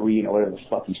Chinese or Korean or whatever the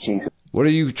fuck he's changing. What do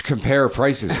you compare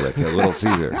prices with at Little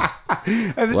Caesar?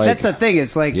 That's the thing.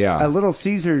 It's like at Little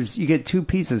Caesars, you get 2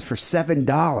 pieces for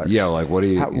 $7. Yeah, like what do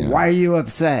you? Why are you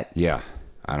upset? Yeah,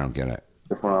 I don't get it.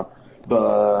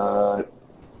 But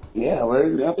yeah,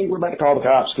 I think we're about to call the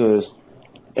cops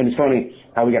and it's funny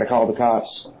how we got to call the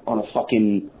cops on a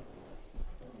fucking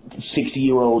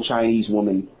 60-year-old Chinese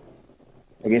woman.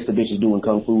 I guess the bitch is doing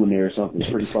kung fu in there or something. It's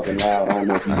pretty fucking loud. I don't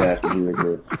know if you guys can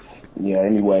hear it, but yeah.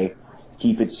 Anyway.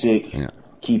 Keep it sick. Yeah.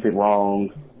 Keep it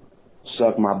wrong.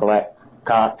 Suck my black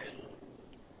cock.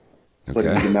 Put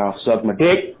it in your mouth. Suck my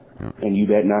dick. Yeah. And you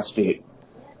better not spit,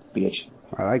 bitch.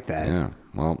 I like that. Yeah.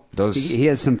 Well, he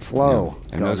has some flow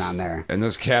going on there. And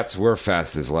those cats were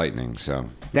fast as lightning. So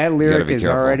that lyric is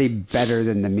already better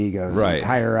than the Migos'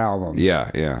 entire album.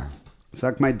 Yeah.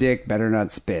 Suck my dick. Better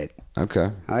not spit.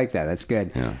 Okay. I like that. That's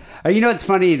good. Yeah. It's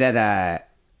funny that.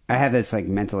 I have this like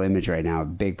mental image right now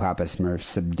of Big Papa Smurf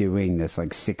subduing this like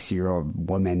 6-year-old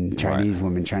woman, Chinese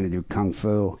woman trying to do kung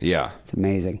fu. Yeah. It's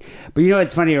amazing. But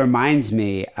it's funny, it reminds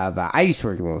me of, I used to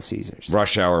work at Little Caesars.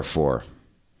 Rush Hour 4.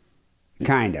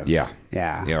 Kind of. Yeah.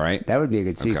 Yeah. Yeah, right? That would be a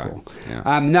good sequel. Okay.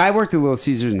 Yeah. No, I worked at Little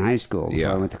Caesars in high school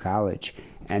before I went to college.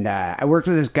 And I worked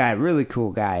with this guy, really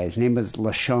cool guy. His name was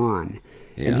LaShawn.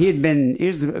 Yeah. And he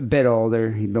was a bit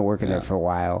older. He'd been working there for a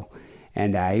while.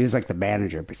 And he was like the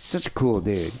manager, but such a cool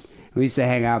dude. We used to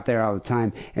hang out there all the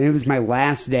time. And it was my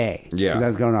last day because I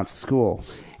was going off to school.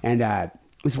 And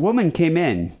this woman came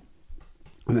in,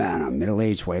 I don't know,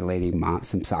 middle-aged white lady, mom,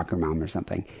 some soccer mom or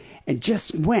something, and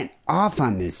just went off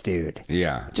on this dude.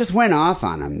 Yeah. Just went off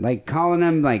on him, like calling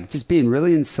him, like just being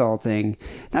really insulting,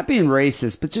 not being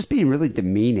racist, but just being really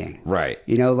demeaning. Right.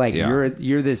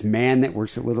 You're this man that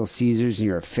works at Little Caesars and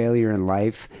you're a failure in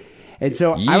life. And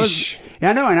so I was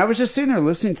just sitting there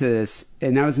listening to this,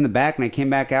 and I was in the back, and I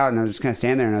came back out, and I was just kind of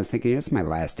standing there, and I was thinking, it's my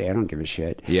last day. I don't give a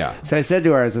shit. Yeah. So I said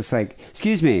to her, I was just like,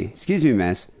 excuse me,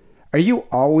 miss. Are you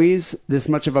always this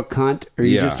much of a cunt, or are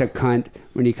you just a cunt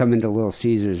when you come into Little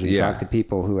Caesars and talk to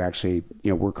people who actually,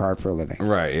 work hard for a living?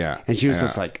 Right, yeah. And she was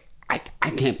just like, I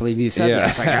can't believe you said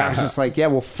this. Like, I was just like, yeah,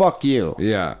 well, fuck you.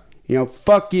 Yeah.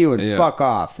 Fuck you and fuck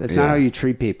off. That's not how you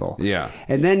treat people. Yeah.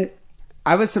 And then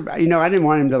I was, I didn't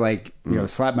want him to like,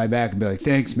 slap my back and be like,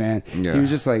 thanks, man. Yeah. He was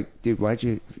just like, dude,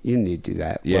 you didn't need to do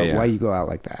that. Yeah, Why you go out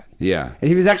like that? Yeah. And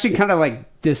he was actually kind of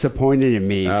like disappointed in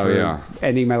me for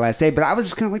ending my last day. But I was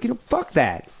just kind of like, fuck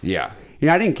that. Yeah. You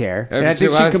know, I didn't care. If And I it's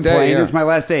your think she last day, complained. yeah. It's my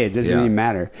last day. It doesn't Yeah. even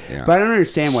matter. Yeah. But I don't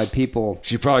understand why people.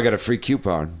 She probably got a free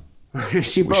coupon.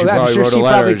 she probably I'm sure wrote a she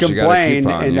letter probably and she got a complained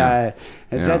coupon, and, yeah.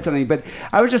 and Yeah. said something. But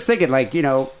I was just thinking, like,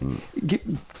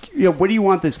 what do you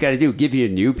want this guy to do? Give you a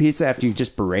new pizza after you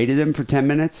just berated him for 10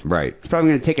 minutes? Right. He's probably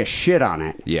going to take a shit on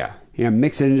it. Yeah. You know,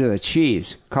 mix it into the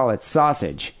cheese, call it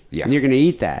sausage. Yeah. And you're going to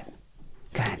eat that.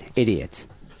 God, idiots.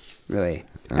 Really.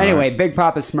 Anyway, right. Big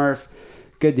Papa Smurf,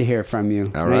 good to hear from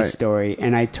you. All nice right. story.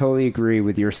 And I totally agree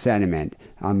with your sentiment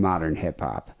on modern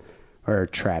hip-hop. Or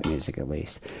trap music, at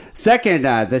least.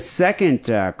 The second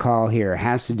call here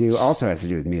also has to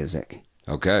do with music.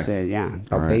 Okay. So, yeah,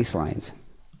 about right. bass lines.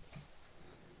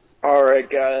 All right,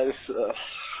 guys.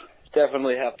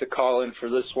 Definitely have to call in for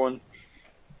this one.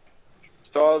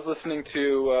 So I was listening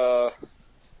to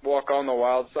Walk on the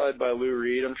Wild Side by Lou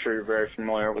Reed. I'm sure you're very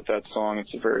familiar with that song.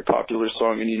 It's a very popular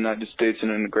song in the United States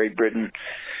and in Great Britain,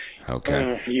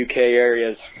 Okay. UK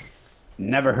areas.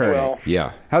 Never heard Well, it.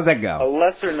 Yeah. How's that a go?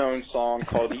 lesser-known song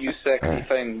called You Sexy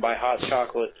Thing by Hot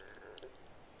Chocolate,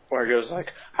 where it goes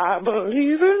like, I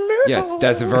believe in miracles. Yeah,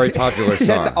 that's a very popular song.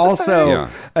 That's also Yeah.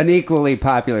 an equally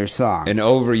popular song. And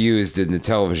overused in the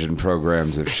television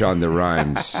programs of Shonda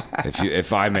Rhimes,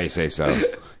 if I may say so.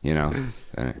 You know.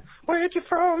 Where'd you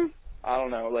from? I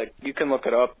don't know. Like, you can look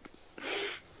it up.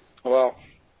 Well,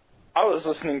 I was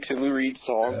listening to Lou Reed's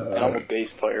song, and I'm a bass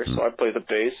player, so I play the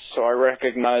bass, so I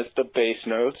recognize the bass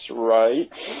notes, right?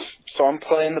 So I'm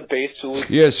playing the bass to Lou.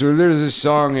 Yeah, so there's this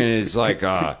song, and it's like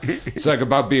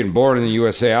about being born in the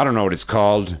USA. I don't know what it's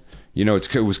called. You know,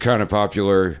 it was kind of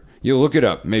popular. You look it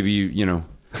up. Maybe you know.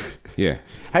 Yeah.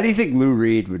 How do you think Lou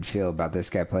Reed would feel about this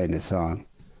guy playing this song?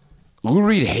 Lou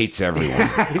Reed hates everyone.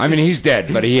 I mean, he's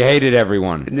dead, but he hated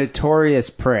everyone. Notorious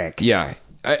prick. Yeah.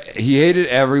 He hated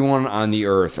everyone on the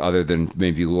earth other than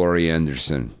maybe Laurie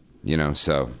Anderson, you know,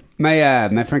 so.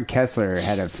 My friend Kessler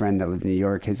had a friend that lived in New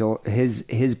York.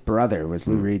 His brother was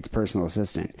Lou Reed's personal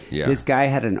assistant. Yeah. This guy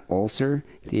had an ulcer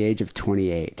at the age of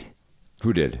 28.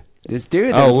 Who did? This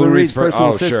dude that was Lou Reed's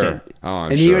personal sure. assistant. Oh,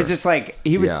 I'm and sure. he was just like,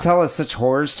 he would Yeah. tell us such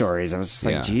horror stories. I was just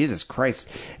like, Yeah. Jesus Christ.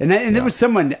 And there was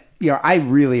someone, I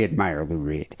really admire Lou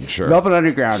Reed. Sure. Velvet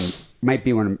Underground might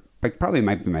be probably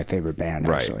might be my favorite band,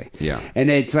 Right. actually. Yeah. And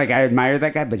it's like, I admire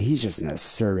that guy, but he's just an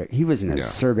acerbic. He was an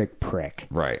acerbic prick.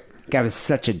 Right. Guy was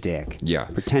such a dick. Yeah.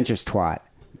 Pretentious twat.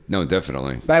 No,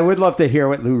 definitely. But I would love to hear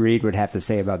what Lou Reed would have to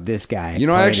say about this guy. You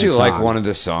know, I playing actually this like song. one of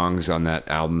the songs on that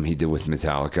album he did with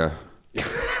Metallica.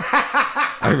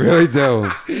 I really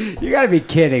do. You gotta be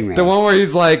kidding me. The one where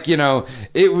he's like,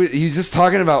 he's just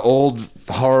talking about old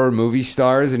horror movie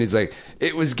stars, and he's like,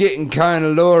 it was getting kind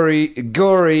of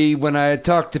gory when I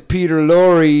talked to Peter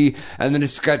Lorre, and then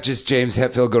it's got just James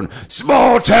Hetfield going,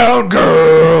 small town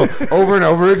girl, over and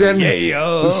over again.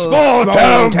 Yeah. Small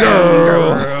town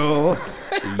girl.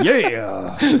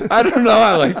 Yeah. I don't know.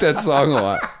 I like that song a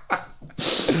lot.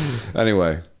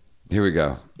 Anyway, here we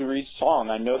go. Lou Reed's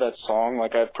song. I know that song,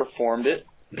 like I've performed it.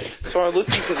 So I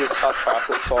listened to this Hot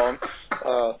Chocolate song.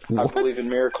 I believe in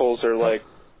miracles, or like,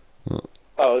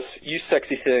 it's You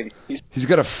Sexy Thing. He's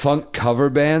got a funk cover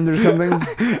band or something.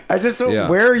 I just Yeah.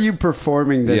 where are you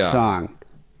performing this Yeah. song?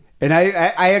 And I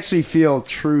actually feel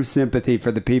true sympathy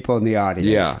for the people in the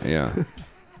audience. Yeah.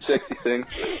 Sexy Thing.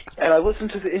 And I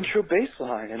listened to the intro bass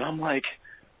line, and I'm like,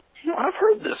 I've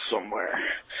heard this somewhere.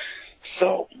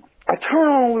 So I turn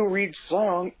on Lou Reed's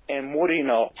song, and what do you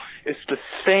know? It's the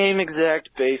same exact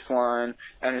bass line,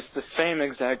 and it's the same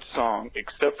exact song,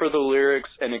 except for the lyrics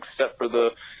and except for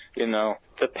the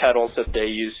pedals that they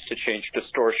use to change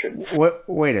distortion.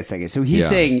 Wait a second. So he's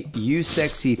saying "You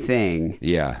Sexy Thing"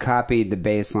 copied the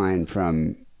bass line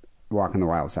from "Walk on the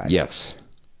Wild Side." Yes.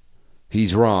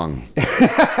 He's wrong.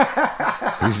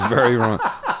 He's very wrong.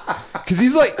 Because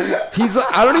he's like,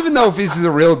 I don't even know if this is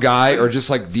a real guy or just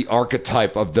like the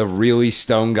archetype of the really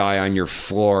stone guy on your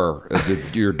floor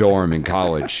of your dorm in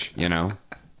college, you know?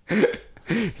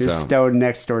 His stone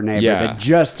next door neighbor that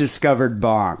just discovered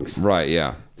bongs. Right,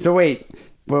 yeah. So wait,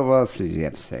 what else does he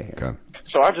have to say here? Okay.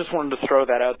 So I just wanted to throw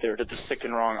that out there to the sick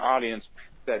and wrong audience,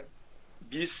 that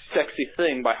You Sexy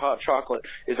Thing by Hot Chocolate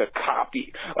is a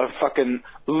copy of fucking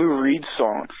Lou Reed's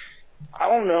song. I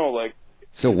don't know, like...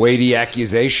 It's a weighty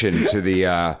accusation to the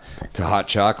to Hot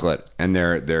Chocolate and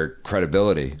their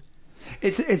credibility.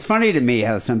 It's funny to me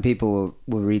how some people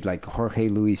will read like Jorge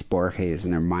Luis Borges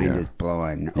and their mind is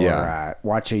blowing, or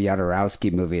watch a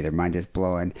Jodorowsky movie, their mind is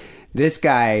blowing. This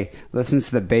guy listens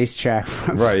to the bass track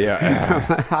from, Right, yeah.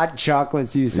 from Hot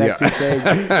Chocolate's You Sexy Thing.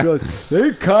 He goes,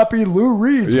 they copied Lou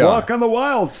Reed's Walk on the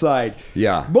Wild Side.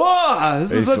 Yeah. Bah,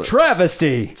 this is a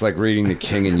travesty. It's like reading The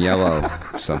King in Yellow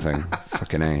or something.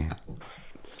 Fucking A.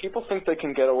 people think they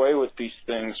can get away with these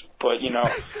things, but,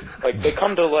 like, they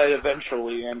come to light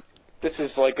eventually, and this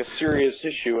is, like, a serious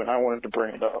issue, and I wanted to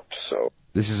bring it up, so.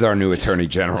 This is our new Attorney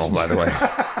General, by the way.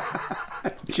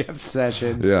 Jeff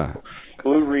Sessions. Yeah.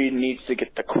 Lou Reed needs to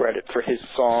get the credit for his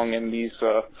song, and these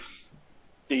hot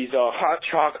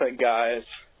chocolate guys,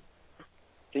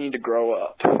 they need to grow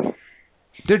up.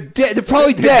 They're dead. They're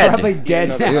probably dead. Probably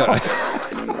dead now.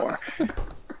 Anymore.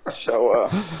 So,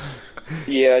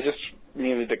 yeah, I just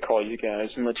needed to call you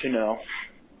guys and let you know.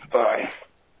 Bye.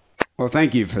 Well,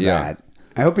 thank you for that.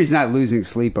 I hope he's not losing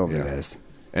sleep over this.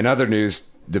 In other news,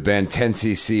 the band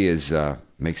 10cc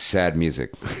makes sad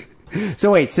music.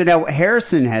 So wait, so now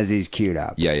Harrison has these queued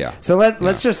up. Yeah. So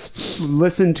let's just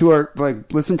listen to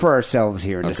listen for ourselves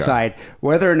here and decide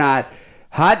whether or not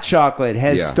Hot Chocolate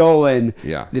has stolen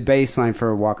the bass line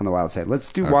for Walk on the Wild Side.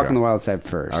 Let's do Walk on the Wild Side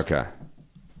first. Okay.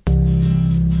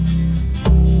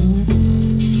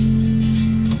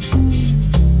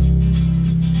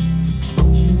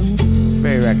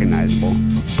 Very recognizable.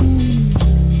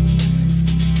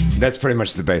 That's pretty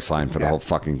much the bass line for the whole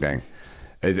fucking thing.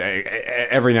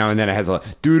 Every now and then it has a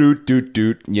doot doot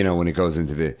doot, when it goes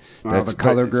into the. That's the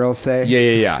color girls say.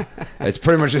 Yeah. It's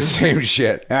pretty much the same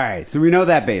shit. All right, so we know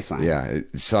that bass line. Yeah,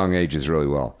 the song ages really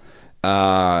well.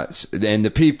 And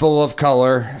the people of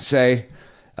color say.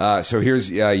 So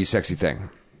here's You Sexy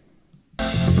Thing.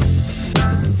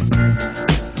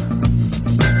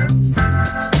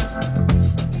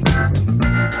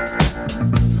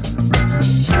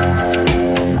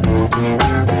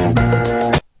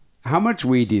 How much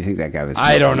weed do you think that guy was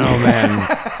smoking? I don't know, man.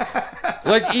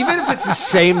 Like, even if it's the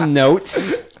same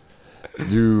notes, I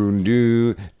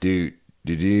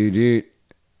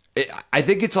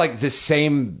think it's like the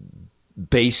same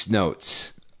bass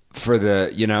notes for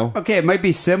the, Okay, it might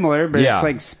be similar, but it's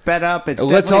like sped up. It's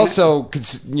Let's also,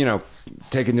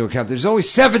 take into account there's only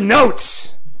 7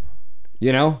 notes,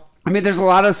 I mean, there's a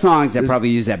lot of songs that probably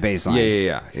use that bass line.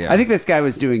 Yeah. I think this guy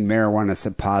was doing marijuana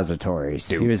suppositories.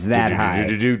 He was that high.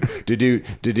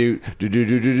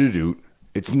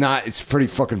 It's pretty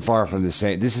fucking far from the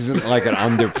same. This isn't like an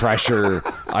under pressure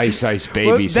Ice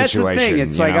Baby situation. That's the thing.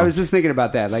 It's like, I was just thinking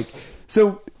about that. Like,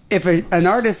 so if an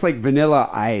artist like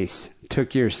Vanilla Ice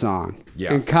took your song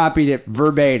and copied it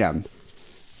verbatim,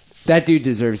 that dude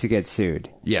deserves to get sued.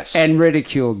 Yes. And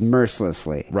ridiculed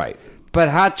mercilessly. Right. But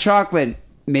Hot Chocolate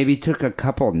maybe took a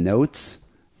couple notes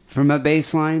from a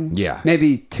bass line. Yeah.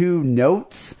 Maybe 2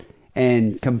 notes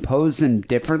and composed them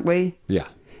differently. Yeah.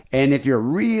 And if you're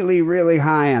really, really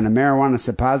high on a marijuana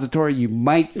suppository, you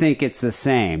might think it's the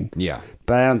same. Yeah.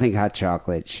 But I don't think Hot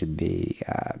Chocolate should be,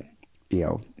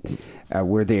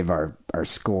 worthy of our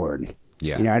scorn.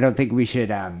 Yeah. I don't think we should.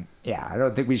 I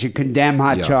don't think we should condemn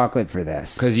Hot Chocolate for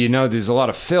this. Because there's a lot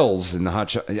of fills in the hot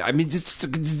chocolate. I mean, it's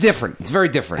different. It's very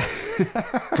different.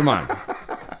 Come on.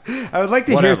 I would like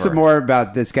to hear some more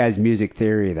about this guy's music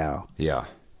theory, though. Yeah.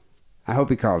 I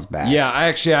hope he calls back. Yeah,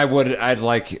 I would. I'd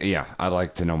like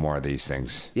to know more of these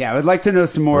things. Yeah, I would like to know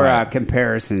some more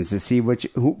comparisons to see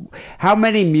how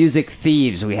many music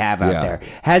thieves we have out there.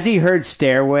 Has he heard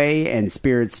Stairway and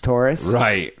Spirits Taurus?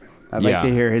 Right. I'd like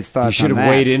to hear his thoughts on that. He should have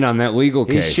weighed in on that legal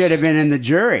case. He should have been in the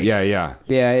jury. Yeah.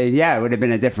 It would have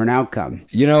been a different outcome.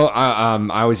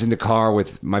 I was in the car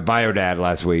with my bio dad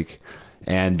last week,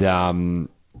 and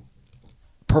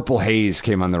Purple Haze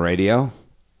came on the radio,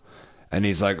 and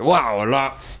he's like, wow, I'd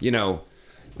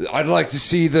like to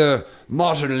see the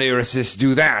modern lyricists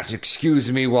do that.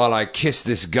 Excuse me while I kiss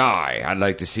this guy. I'd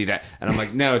like to see that. And I'm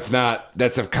like, no, it's not.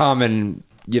 That's a common...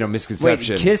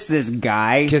 misconception. Wait, kiss this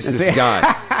guy? Kiss this guy.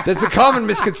 That's a common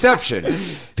misconception.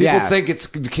 People think it's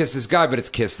kiss this guy, but it's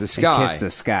kiss this guy. Kiss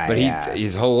this guy, But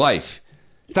his whole life.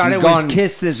 Thought it was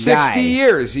kiss this guy. 60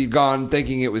 years he'd gone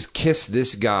thinking it was kiss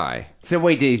this guy. So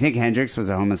wait, did you think Hendrix was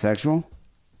a homosexual?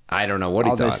 I don't know what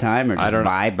he thought. All this time? Or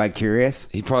just bi-curious?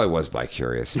 He probably was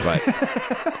bi-curious, but...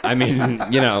 I mean,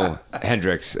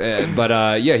 Hendrix.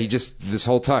 He just, this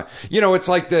whole time... it's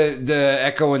like the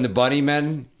Echo and the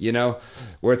Bunnymen,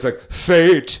 where it's like,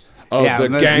 fate of the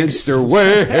gangster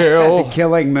whale. The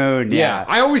Killing Moon, yeah.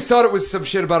 I always thought it was some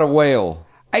shit about a whale.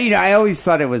 I always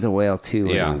thought it was a whale, too,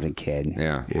 when I was a kid.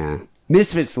 Yeah.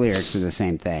 Misfits lyrics are the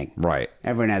same thing. Right.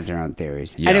 Everyone has their own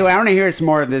theories. Yeah. Anyway, I want to hear some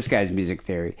more of this guy's music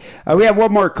theory. We have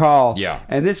one more call. Yeah.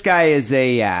 And this guy is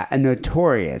a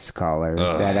notorious caller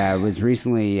that was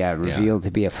recently revealed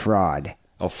to be a fraud.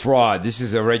 A fraud. This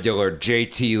is a regular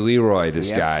J.T. Leroy,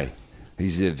 this guy.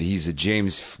 He's a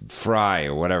James Fry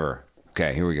or whatever.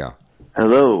 Okay, here we go.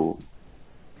 Hello.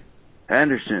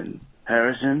 Harrison. He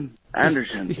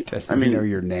doesn't even know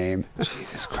your name.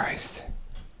 Jesus Christ.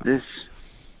 This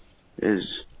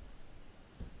is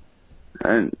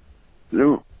And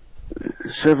no,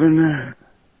 7.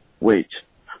 Wait.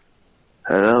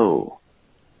 Hello.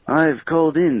 I've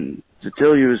called in to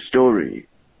tell you a story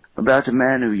about a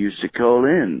man who used to call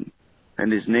in,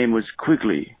 and his name was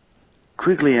Quigley.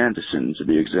 Quigley Anderson, to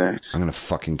be exact. I'm gonna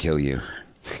fucking kill you.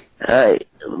 Hi,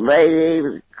 my name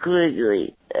is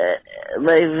Quigley.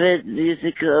 My friends used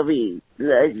to call me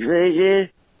Lunchburger.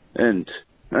 And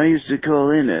I used to call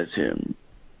in as him.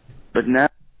 But now...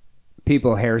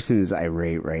 People, Harrison is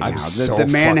irate right I'm now. so The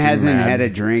man fucking hasn't mad. had a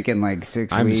drink in like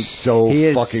 6 I'm weeks. so he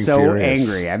is fucking so furious.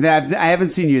 angry. I haven't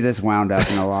seen you this wound up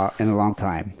in a long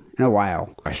time, in a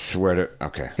while. I swear to...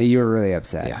 Okay. You were really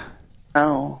upset. Yeah.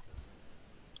 Now,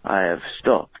 I have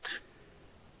stopped.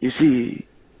 You see,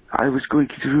 I was going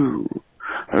through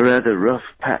a rather rough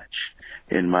patch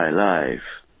in my life,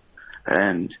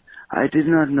 and I did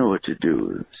not know what to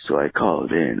do, so I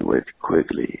called in with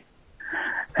Quigley.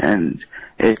 And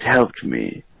it helped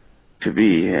me to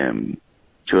be him,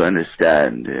 to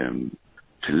understand him,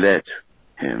 to let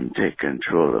him take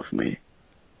control of me.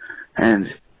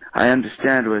 And I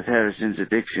understand with Harrison's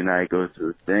addiction, I go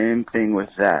through the same thing with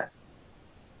that.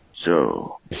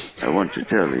 So, I want to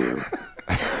tell you,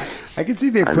 I can see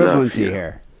the I love equivalency you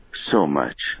here. so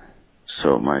much.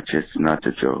 So much. It's not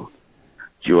a joke.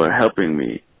 You are helping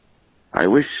me. I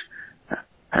wish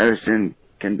Harrison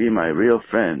can be my real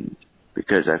friend,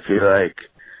 because I feel like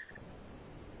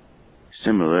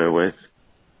similar with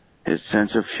his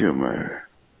sense of humor.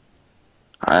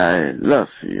 I love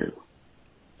you.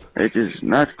 It is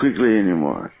not Quigley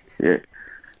anymore.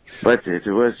 But it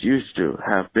was used to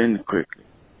have been Quigley.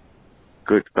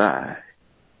 Goodbye.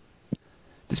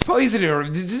 This probably isn't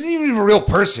this isn't even a real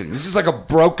person. This is like a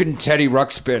broken Teddy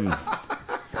Ruxpin.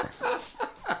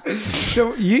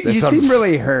 So you seem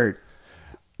really hurt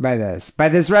by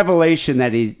this revelation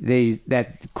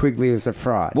that Quigley was a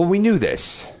fraud. Well, we knew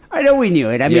this. I know we knew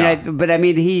it.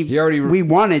 He already we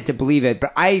wanted to believe it,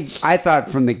 but I thought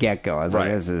from the get-go, I was like,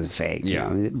 Right. this is fake. Yeah.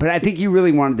 You know? But I think you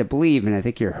really wanted to believe, and I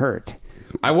think you're hurt.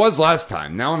 I was last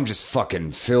time. Now I'm just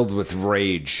fucking filled with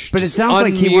rage. But Just it sounds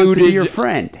like he wants to be your unmuted,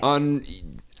 friend.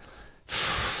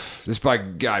 This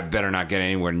guy better not get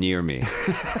anywhere near me.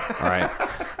 All right.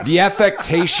 The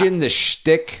affectation, the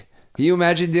shtick. Can you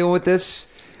imagine dealing with this?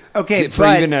 Okay, For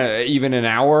but even an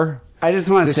hour? I just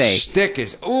want to This say, shtick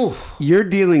is, ooh. you're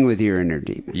dealing with your inner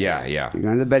demons. Yeah. You're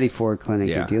going to the Betty Ford Clinic.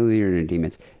 Yeah. You're dealing with your inner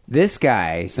demons. This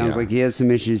guy sounds like he has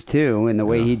some issues too, and the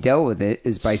way he dealt with it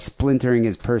is by splintering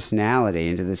his personality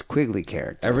into this Quigley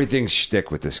character. Everything's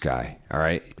shtick with this guy. All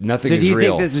right. Nothing So is do you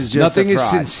real. think this is just Nothing a is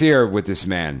fraud? sincere with this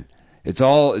man. It's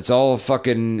all a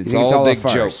fucking. It's all a big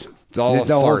joke. farce? It's all a farce.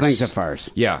 The whole thing's a farce.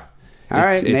 Yeah. All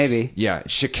right, It's- maybe. Yeah,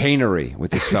 chicanery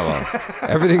with this fellow.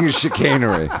 Everything is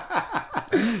chicanery.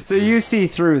 So you see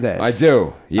through this. I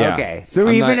do. Yeah. Okay. So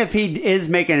I'm even not- if he is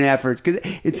making an effort, because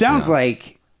it sounds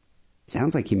like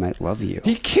he might love you.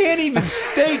 He can't even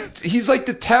stick. He's like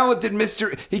the talented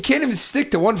Mr. He can't even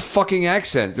stick to one fucking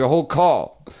accent the whole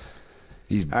call.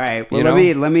 He's, All right. Well, you know?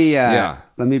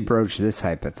 let me broach this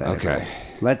hypothetical. Okay.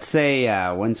 Let's say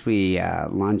once we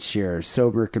launch your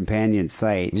sober companion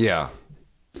site, Yeah.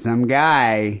 some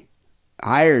guy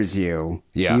hires you.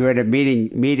 Yeah. You at a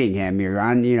meeting him. You're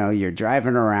on. You're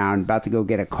driving around, about to go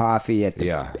get a coffee at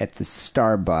the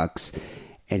Starbucks,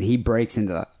 and he breaks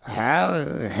into the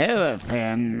hello,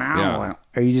 fan. Yeah.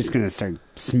 Are you just gonna start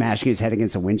smashing his head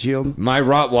against a windshield? My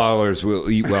Rottweilers will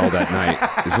eat well that night,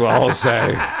 is what I'll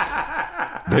say.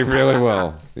 They really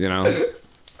will, you know?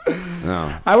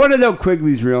 No. I want to know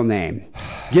Quigley's real name.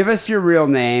 Give us your real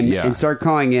name Yeah. and start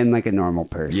calling in like a normal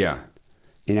person. Yeah.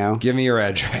 You know? Give me your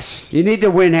address. You need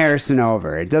to win Harrison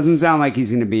over. It doesn't sound like he's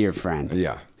going to be your friend.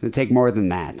 Yeah. It's going to take more than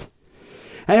that.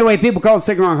 Anyway, people call the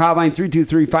Sick and Wrong hotline,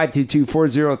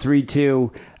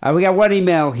 323-522-4032. We got one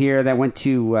email here that went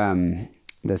to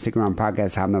the Sick and Wrong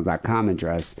podcast, hotmail.com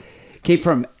address. Came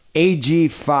from A.G.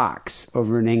 Fox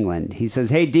over in England. He says,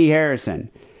 "Hey, D. Harrison.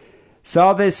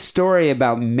 Saw this story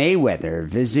about Mayweather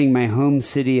visiting my home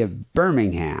city of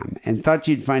Birmingham and thought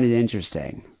you'd find it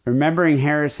interesting. Remembering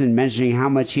Harrison mentioning how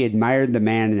much he admired the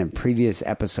man in a previous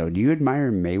episode. Do you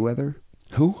admire Mayweather?"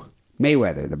 Who?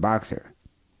 Mayweather, the boxer.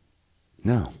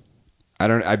 No. I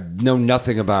know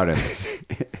nothing about him.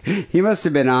 He must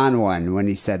have been on one when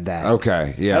he said that.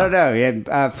 Okay, yeah. I don't know. He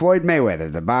had Floyd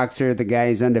Mayweather, the boxer, the guy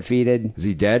who's undefeated. Is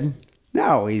he dead?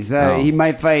 No, he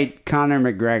might fight Conor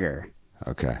McGregor.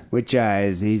 Okay. Which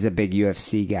he's a big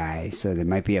UFC guy, so there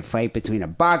might be a fight between a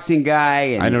boxing guy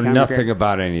and I know Conor nothing McGregor.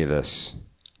 about any of this.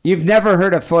 You've never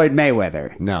heard of Floyd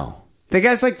Mayweather? No. The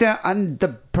guy's like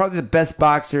probably the best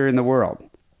boxer in the world.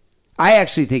 I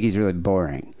actually think he's really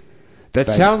boring. That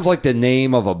sounds like the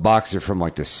name of a boxer from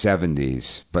like the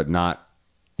 70s, but not,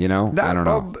 I don't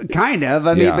know. Kind of.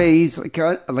 I mean, but he's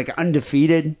like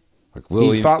undefeated. Like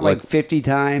Willie, he's fought like 50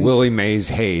 times. Willie Mays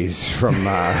Hayes from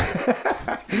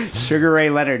Sugar Ray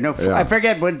Leonard. No, I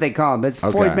forget what they call him, but it's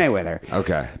Floyd Mayweather.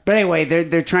 Okay. But anyway,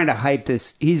 they're trying to hype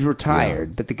this. He's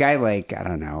retired, but the guy, like, I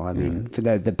don't know. I mean, for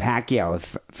the Pacquiao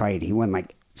fight, he won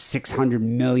like $600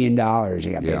 million.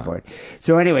 He got paid for it.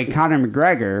 So anyway, Conor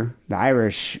McGregor, the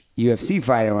Irish UFC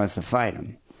fighter, wants to fight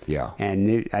him. Yeah.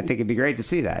 And I think it'd be great to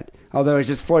see that. Although it's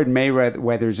just Floyd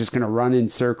Mayweather is just going to run in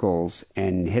circles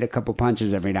and hit a couple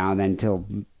punches every now and then until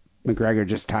McGregor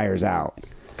just tires out.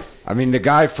 I mean, the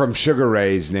guy from Sugar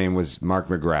Ray's name was Mark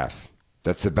McGrath.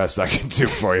 That's the best I can do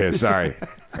for you. Sorry.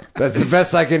 That's the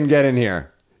best I can get in here.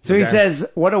 So he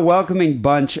says, what a welcoming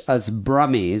bunch us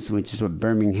Brummies, which is what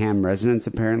Birmingham residents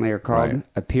apparently are called,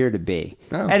 appear to be.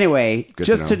 Oh, anyway,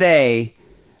 just today,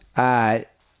 no,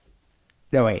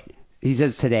 wait. He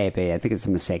says today, but I think it's a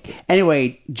mistake.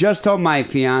 Anyway, just told my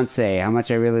fiance how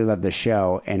much I really love the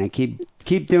show, and I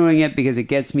keep doing it because it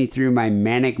gets me through my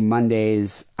manic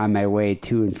Mondays on my way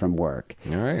to and from work.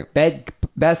 All right.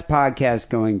 Best podcast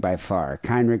going by far.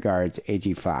 Kind regards,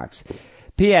 A.G. Fox.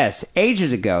 P.S.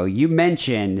 Ages ago, you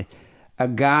mentioned a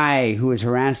guy who was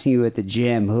harassing you at the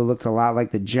gym who looked a lot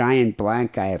like the giant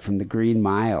black guy from the Green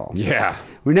Mile. Yeah.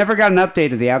 We never got an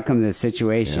update of the outcome of this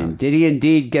situation. Yeah. Did he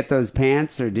indeed get those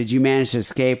pants, or did you manage to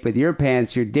escape with your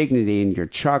pants, your dignity, and your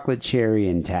chocolate cherry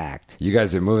intact? You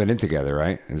guys are moving in together,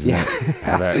 right? Isn't that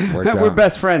how that worked out? We're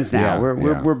best friends now.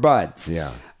 Yeah, we're buds.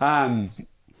 Yeah.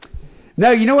 No,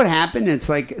 you know what happened? It's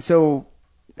like, so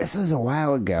this was a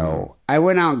while ago. I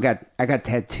went out and I got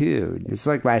tattooed. It's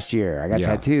like last year. I got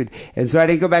tattooed. And so I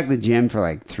didn't go back to the gym for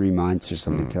like 3 months or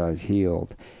something until I was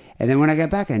healed. And then when I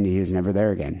got back, I knew he was never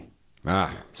there again. So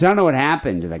I don't know what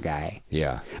happened to the guy.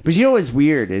 Yeah. But you know what's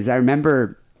weird is I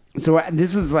remember, so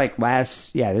this was like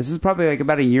this is probably like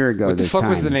about a year ago. What the fuck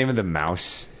was the name of the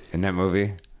mouse in that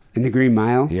movie? In the Green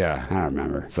Mile? Yeah. I don't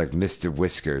remember. It's like Mr.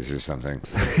 Whiskers or something.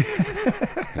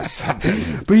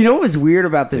 But you know what was weird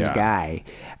about this guy?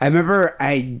 I remember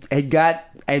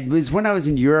it was when I was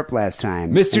in Europe last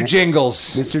time. Mr.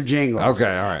 Jingles. Mr. Jingles.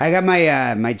 Okay, all right. I got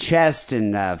my chest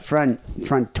and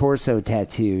front torso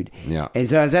tattooed. Yeah. And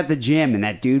so I was at the gym and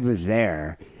that dude was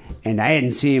there. And I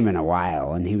hadn't seen him in a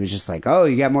while, and he was just like, "Oh,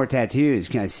 you got more tattoos?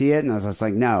 Can I see it?" And I was just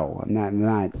like, "No, I'm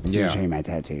not going to show you my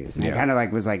tattoos." And I kind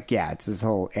of was like, "Yeah, it's this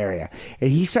whole area."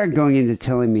 And he started going into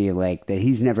telling me like that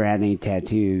he's never had any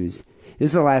tattoos.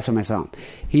 This is the last time I saw him.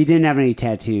 He didn't have any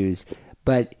tattoos,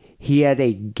 but he had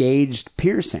a gauged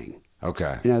piercing.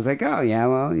 Okay. And I was like, "Oh yeah,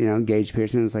 well, gauged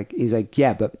piercing." He's like,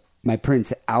 "Yeah, but my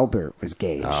Prince Albert was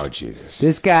gauged." Oh, Jesus.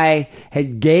 This guy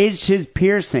had gauged his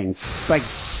piercing like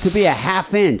to be a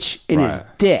 ½ inch in his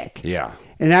dick. Yeah.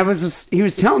 And he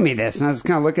was telling me this, and I was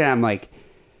kind of looking at him like,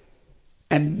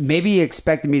 and maybe he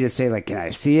expected me to say like, "Can I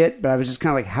see it?" But I was just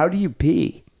kind of like, "How do you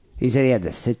pee?" He said he had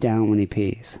to sit down when he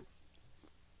pees.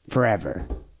 Forever.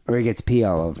 Or he gets pee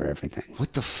all over everything.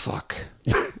 What the fuck?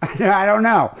 I don't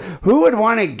know. Who would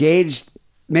want to gauge?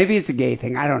 Maybe it's a gay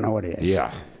thing. I don't know what it is.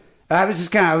 Yeah. I was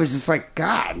just like,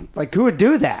 God, like who would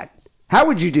do that? How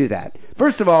would you do that?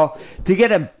 First of all, to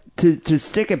get to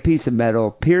stick a piece of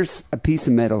metal, pierce a piece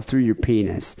of metal through your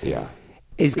penis,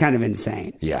 is kind of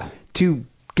insane. Yeah. To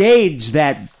gauge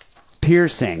that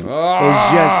piercing is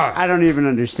just, I don't even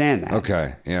understand that.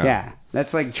 Okay. Yeah. Yeah.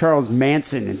 That's like Charles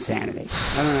Manson insanity.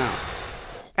 I don't know.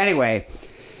 Anyway,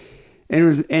 it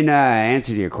was in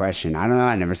answer to your question. I don't know.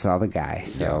 I never saw the guy,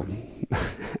 so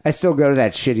I still go to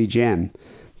that shitty gym.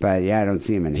 But yeah, I don't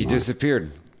see him anymore. He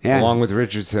disappeared. Yeah. Along with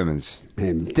Richard Simmons.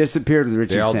 He disappeared with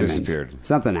Richard Simmons. They all disappeared.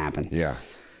 Something happened. Yeah.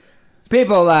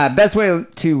 People, best way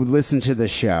to listen to the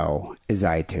show is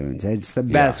iTunes. It's the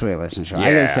best way to listen to the show.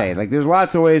 I gotta say, like, there's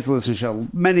lots of ways to listen to the show.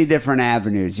 Many different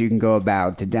avenues you can go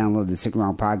about to download the Sick and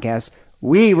Wrong podcast.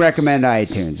 We recommend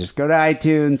iTunes. Just go to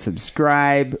iTunes,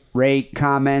 subscribe, rate,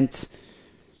 comment.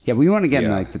 Yeah, we want to get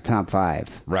in like the top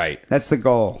 5. Right. That's the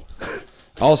goal.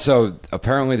 Also,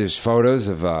 apparently there's photos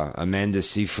of Amanda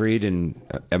Seyfried and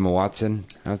Emma Watson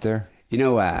out there. You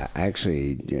know,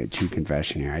 actually, true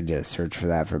confession here. I did a search for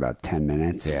that for about 10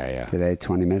 minutes. Yeah. Today,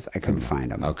 20 minutes. I couldn't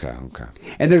find them. Okay.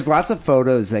 And there's lots of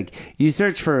photos. Like, you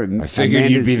search for I figured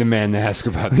you'd be the man to ask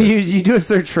about this. You do a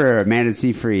search for Amanda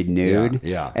Seyfried nude.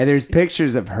 Yeah. And there's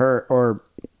pictures of her, or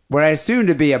what I assume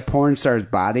to be a porn star's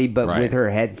body, but with her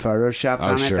head photoshopped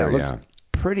on it. That looks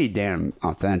pretty damn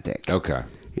authentic. Okay.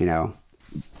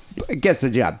 It gets the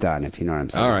job done, if you know what I'm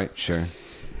saying. All right, sure.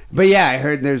 But yeah, I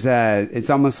heard it's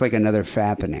almost like another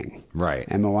fappening. Right.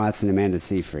 Emma Watson, Amanda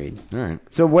Seyfried. All right.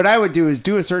 So what I would do is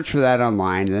do a search for that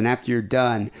online, and then after you're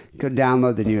done, go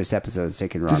download the newest episode of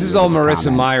Sick and Wrong. This is all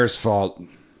Marissa Meyer's fault.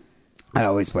 I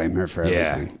always blame her for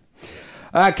everything.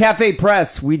 Yeah. Cafe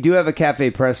Press. We do have a Cafe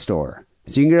Press store.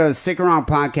 So you can go to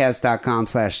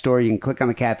sickandwrongpodcast.com/store. You can click on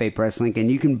the Cafe Press link, and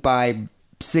you can buy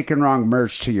Sick and Wrong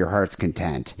merch to your heart's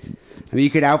content. I mean, you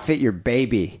could outfit your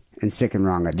baby in Sick and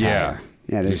Wrong attire.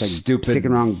 Yeah, there's stupid, Sick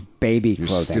and Wrong baby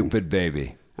clothing. Stupid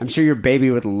baby. I'm sure your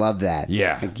baby would love that.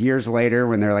 Yeah. Like years later,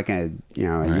 when they're like a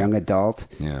young adult,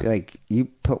 be like, "You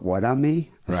put what on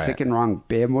me? A Sick and Wrong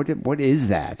babe? What is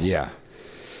that?" Yeah.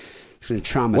 It's going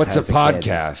to traumatize. What's a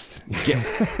podcast?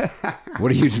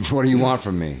 What do you want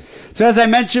from me? So as I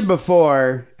mentioned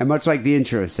before, and much like the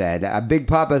intro said, Big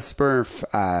Papa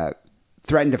Smurf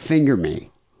threatened to finger me.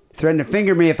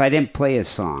 If I didn't play his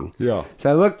song. Yeah.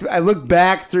 So I looked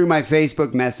back through my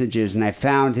Facebook messages and I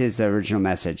found his original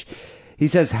message. He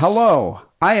says, "Hello,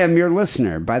 I am your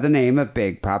listener by the name of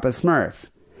Big Papa Smurf.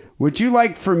 Would you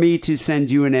like for me to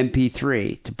send you an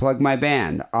MP3 to plug my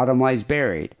band, Autumn Lies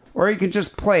Buried? Or you can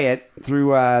just play it through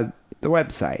the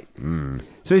website."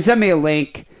 So he sent me a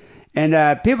link,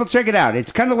 and people check it out.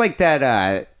 It's kind of like that,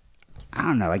 I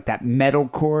don't know, like that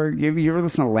metalcore. You ever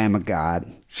listen to Lamb of God?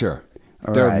 Sure.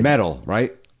 Or, They're metal,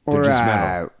 right? They're just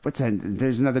metal. What's that?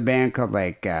 There's another band called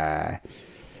like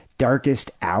Darkest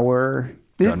Hour.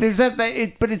 There's that,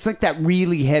 but it's like that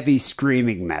really heavy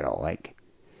screaming metal. Like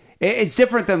it's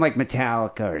different than like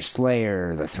Metallica or Slayer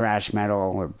or the thrash metal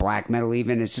or black metal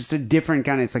even. It's just a different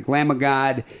kind of, it's like Lamb of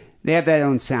God. They have that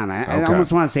own sound. I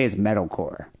almost want to say it's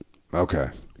metalcore. Okay.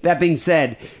 That being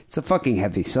said, it's a fucking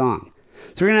heavy song.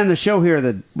 So we're going to end the show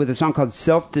here with a song called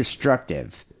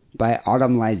Self-Destructive by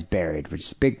Autumn Lies Buried, which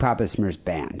is Big Papa Smurf's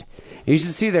band. And you should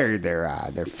see their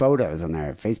photos on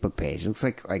their Facebook page. It looks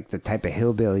like the type of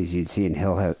hillbillies you'd see in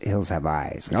Hills Have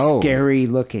Eyes. Like scary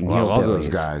looking hillbillies. I love those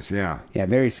guys, yeah. Yeah,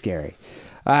 very scary.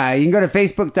 You can go to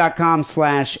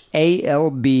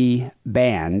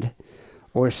facebook.com/ALBband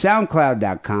or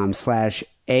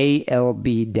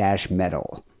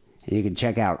soundcloud.com/ALB-metal. And you can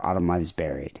check out Autumn Lies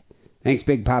Buried. Thanks,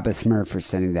 Big Papa Smurf, for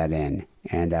sending that in.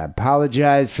 And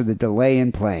apologize for the delay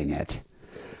in playing it.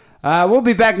 We'll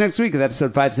be back next week with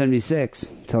episode 576.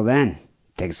 Till then,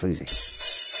 take it sleazy.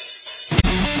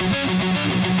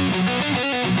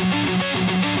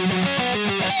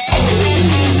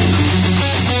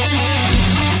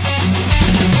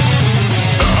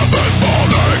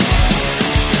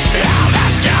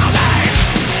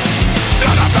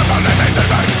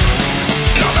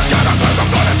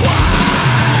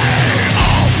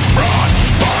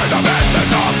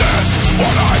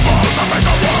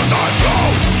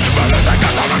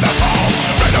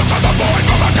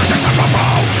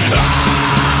 Ah!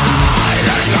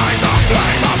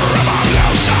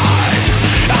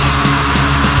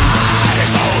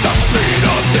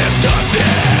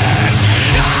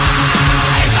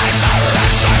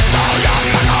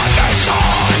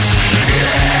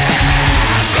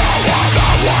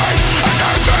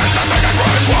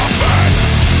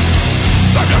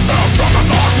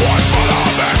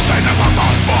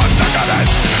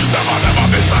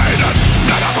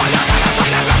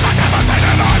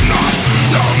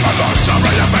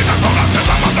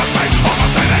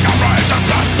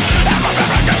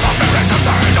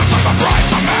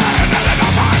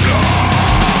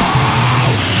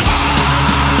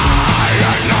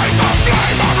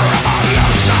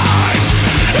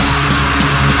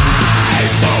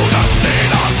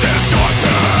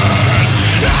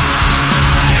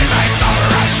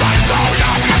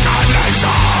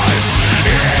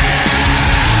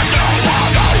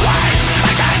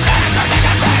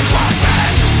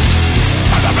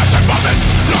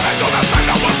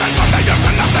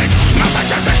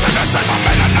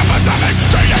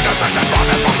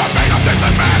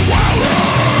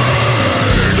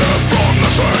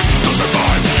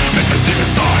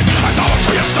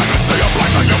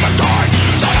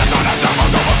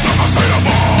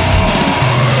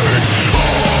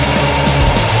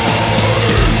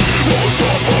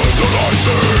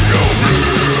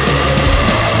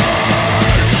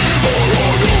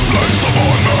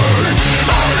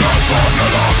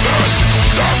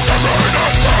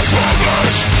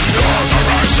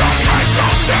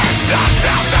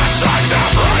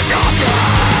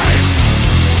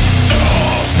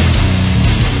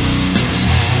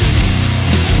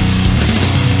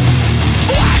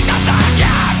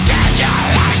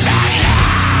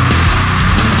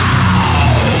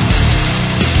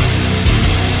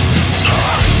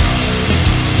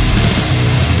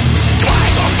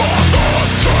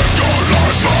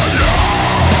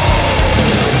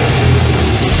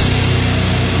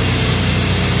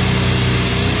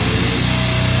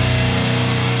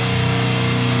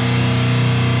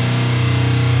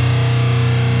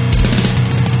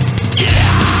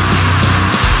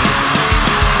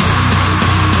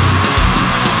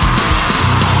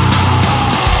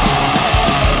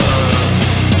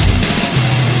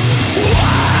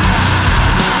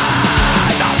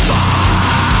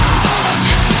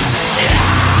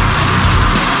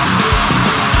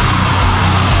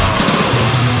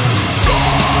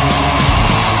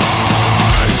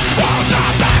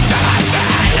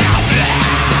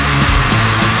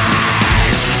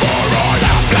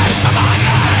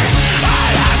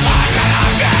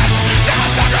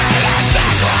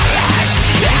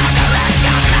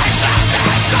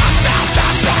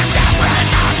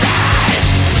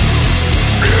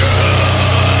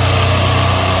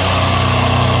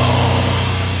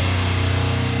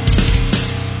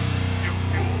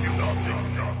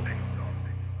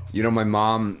 You know, my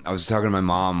mom. I was talking to my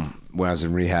mom when I was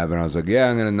in rehab, and I was like, "Yeah,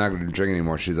 I'm not gonna drink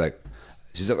anymore." She's like,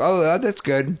 "Oh, that's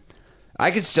good.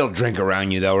 I can still drink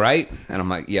around you, though, right?" And I'm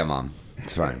like, "Yeah, Mom,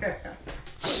 it's fine."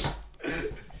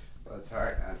 Well, it's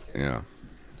hard not to. Yeah.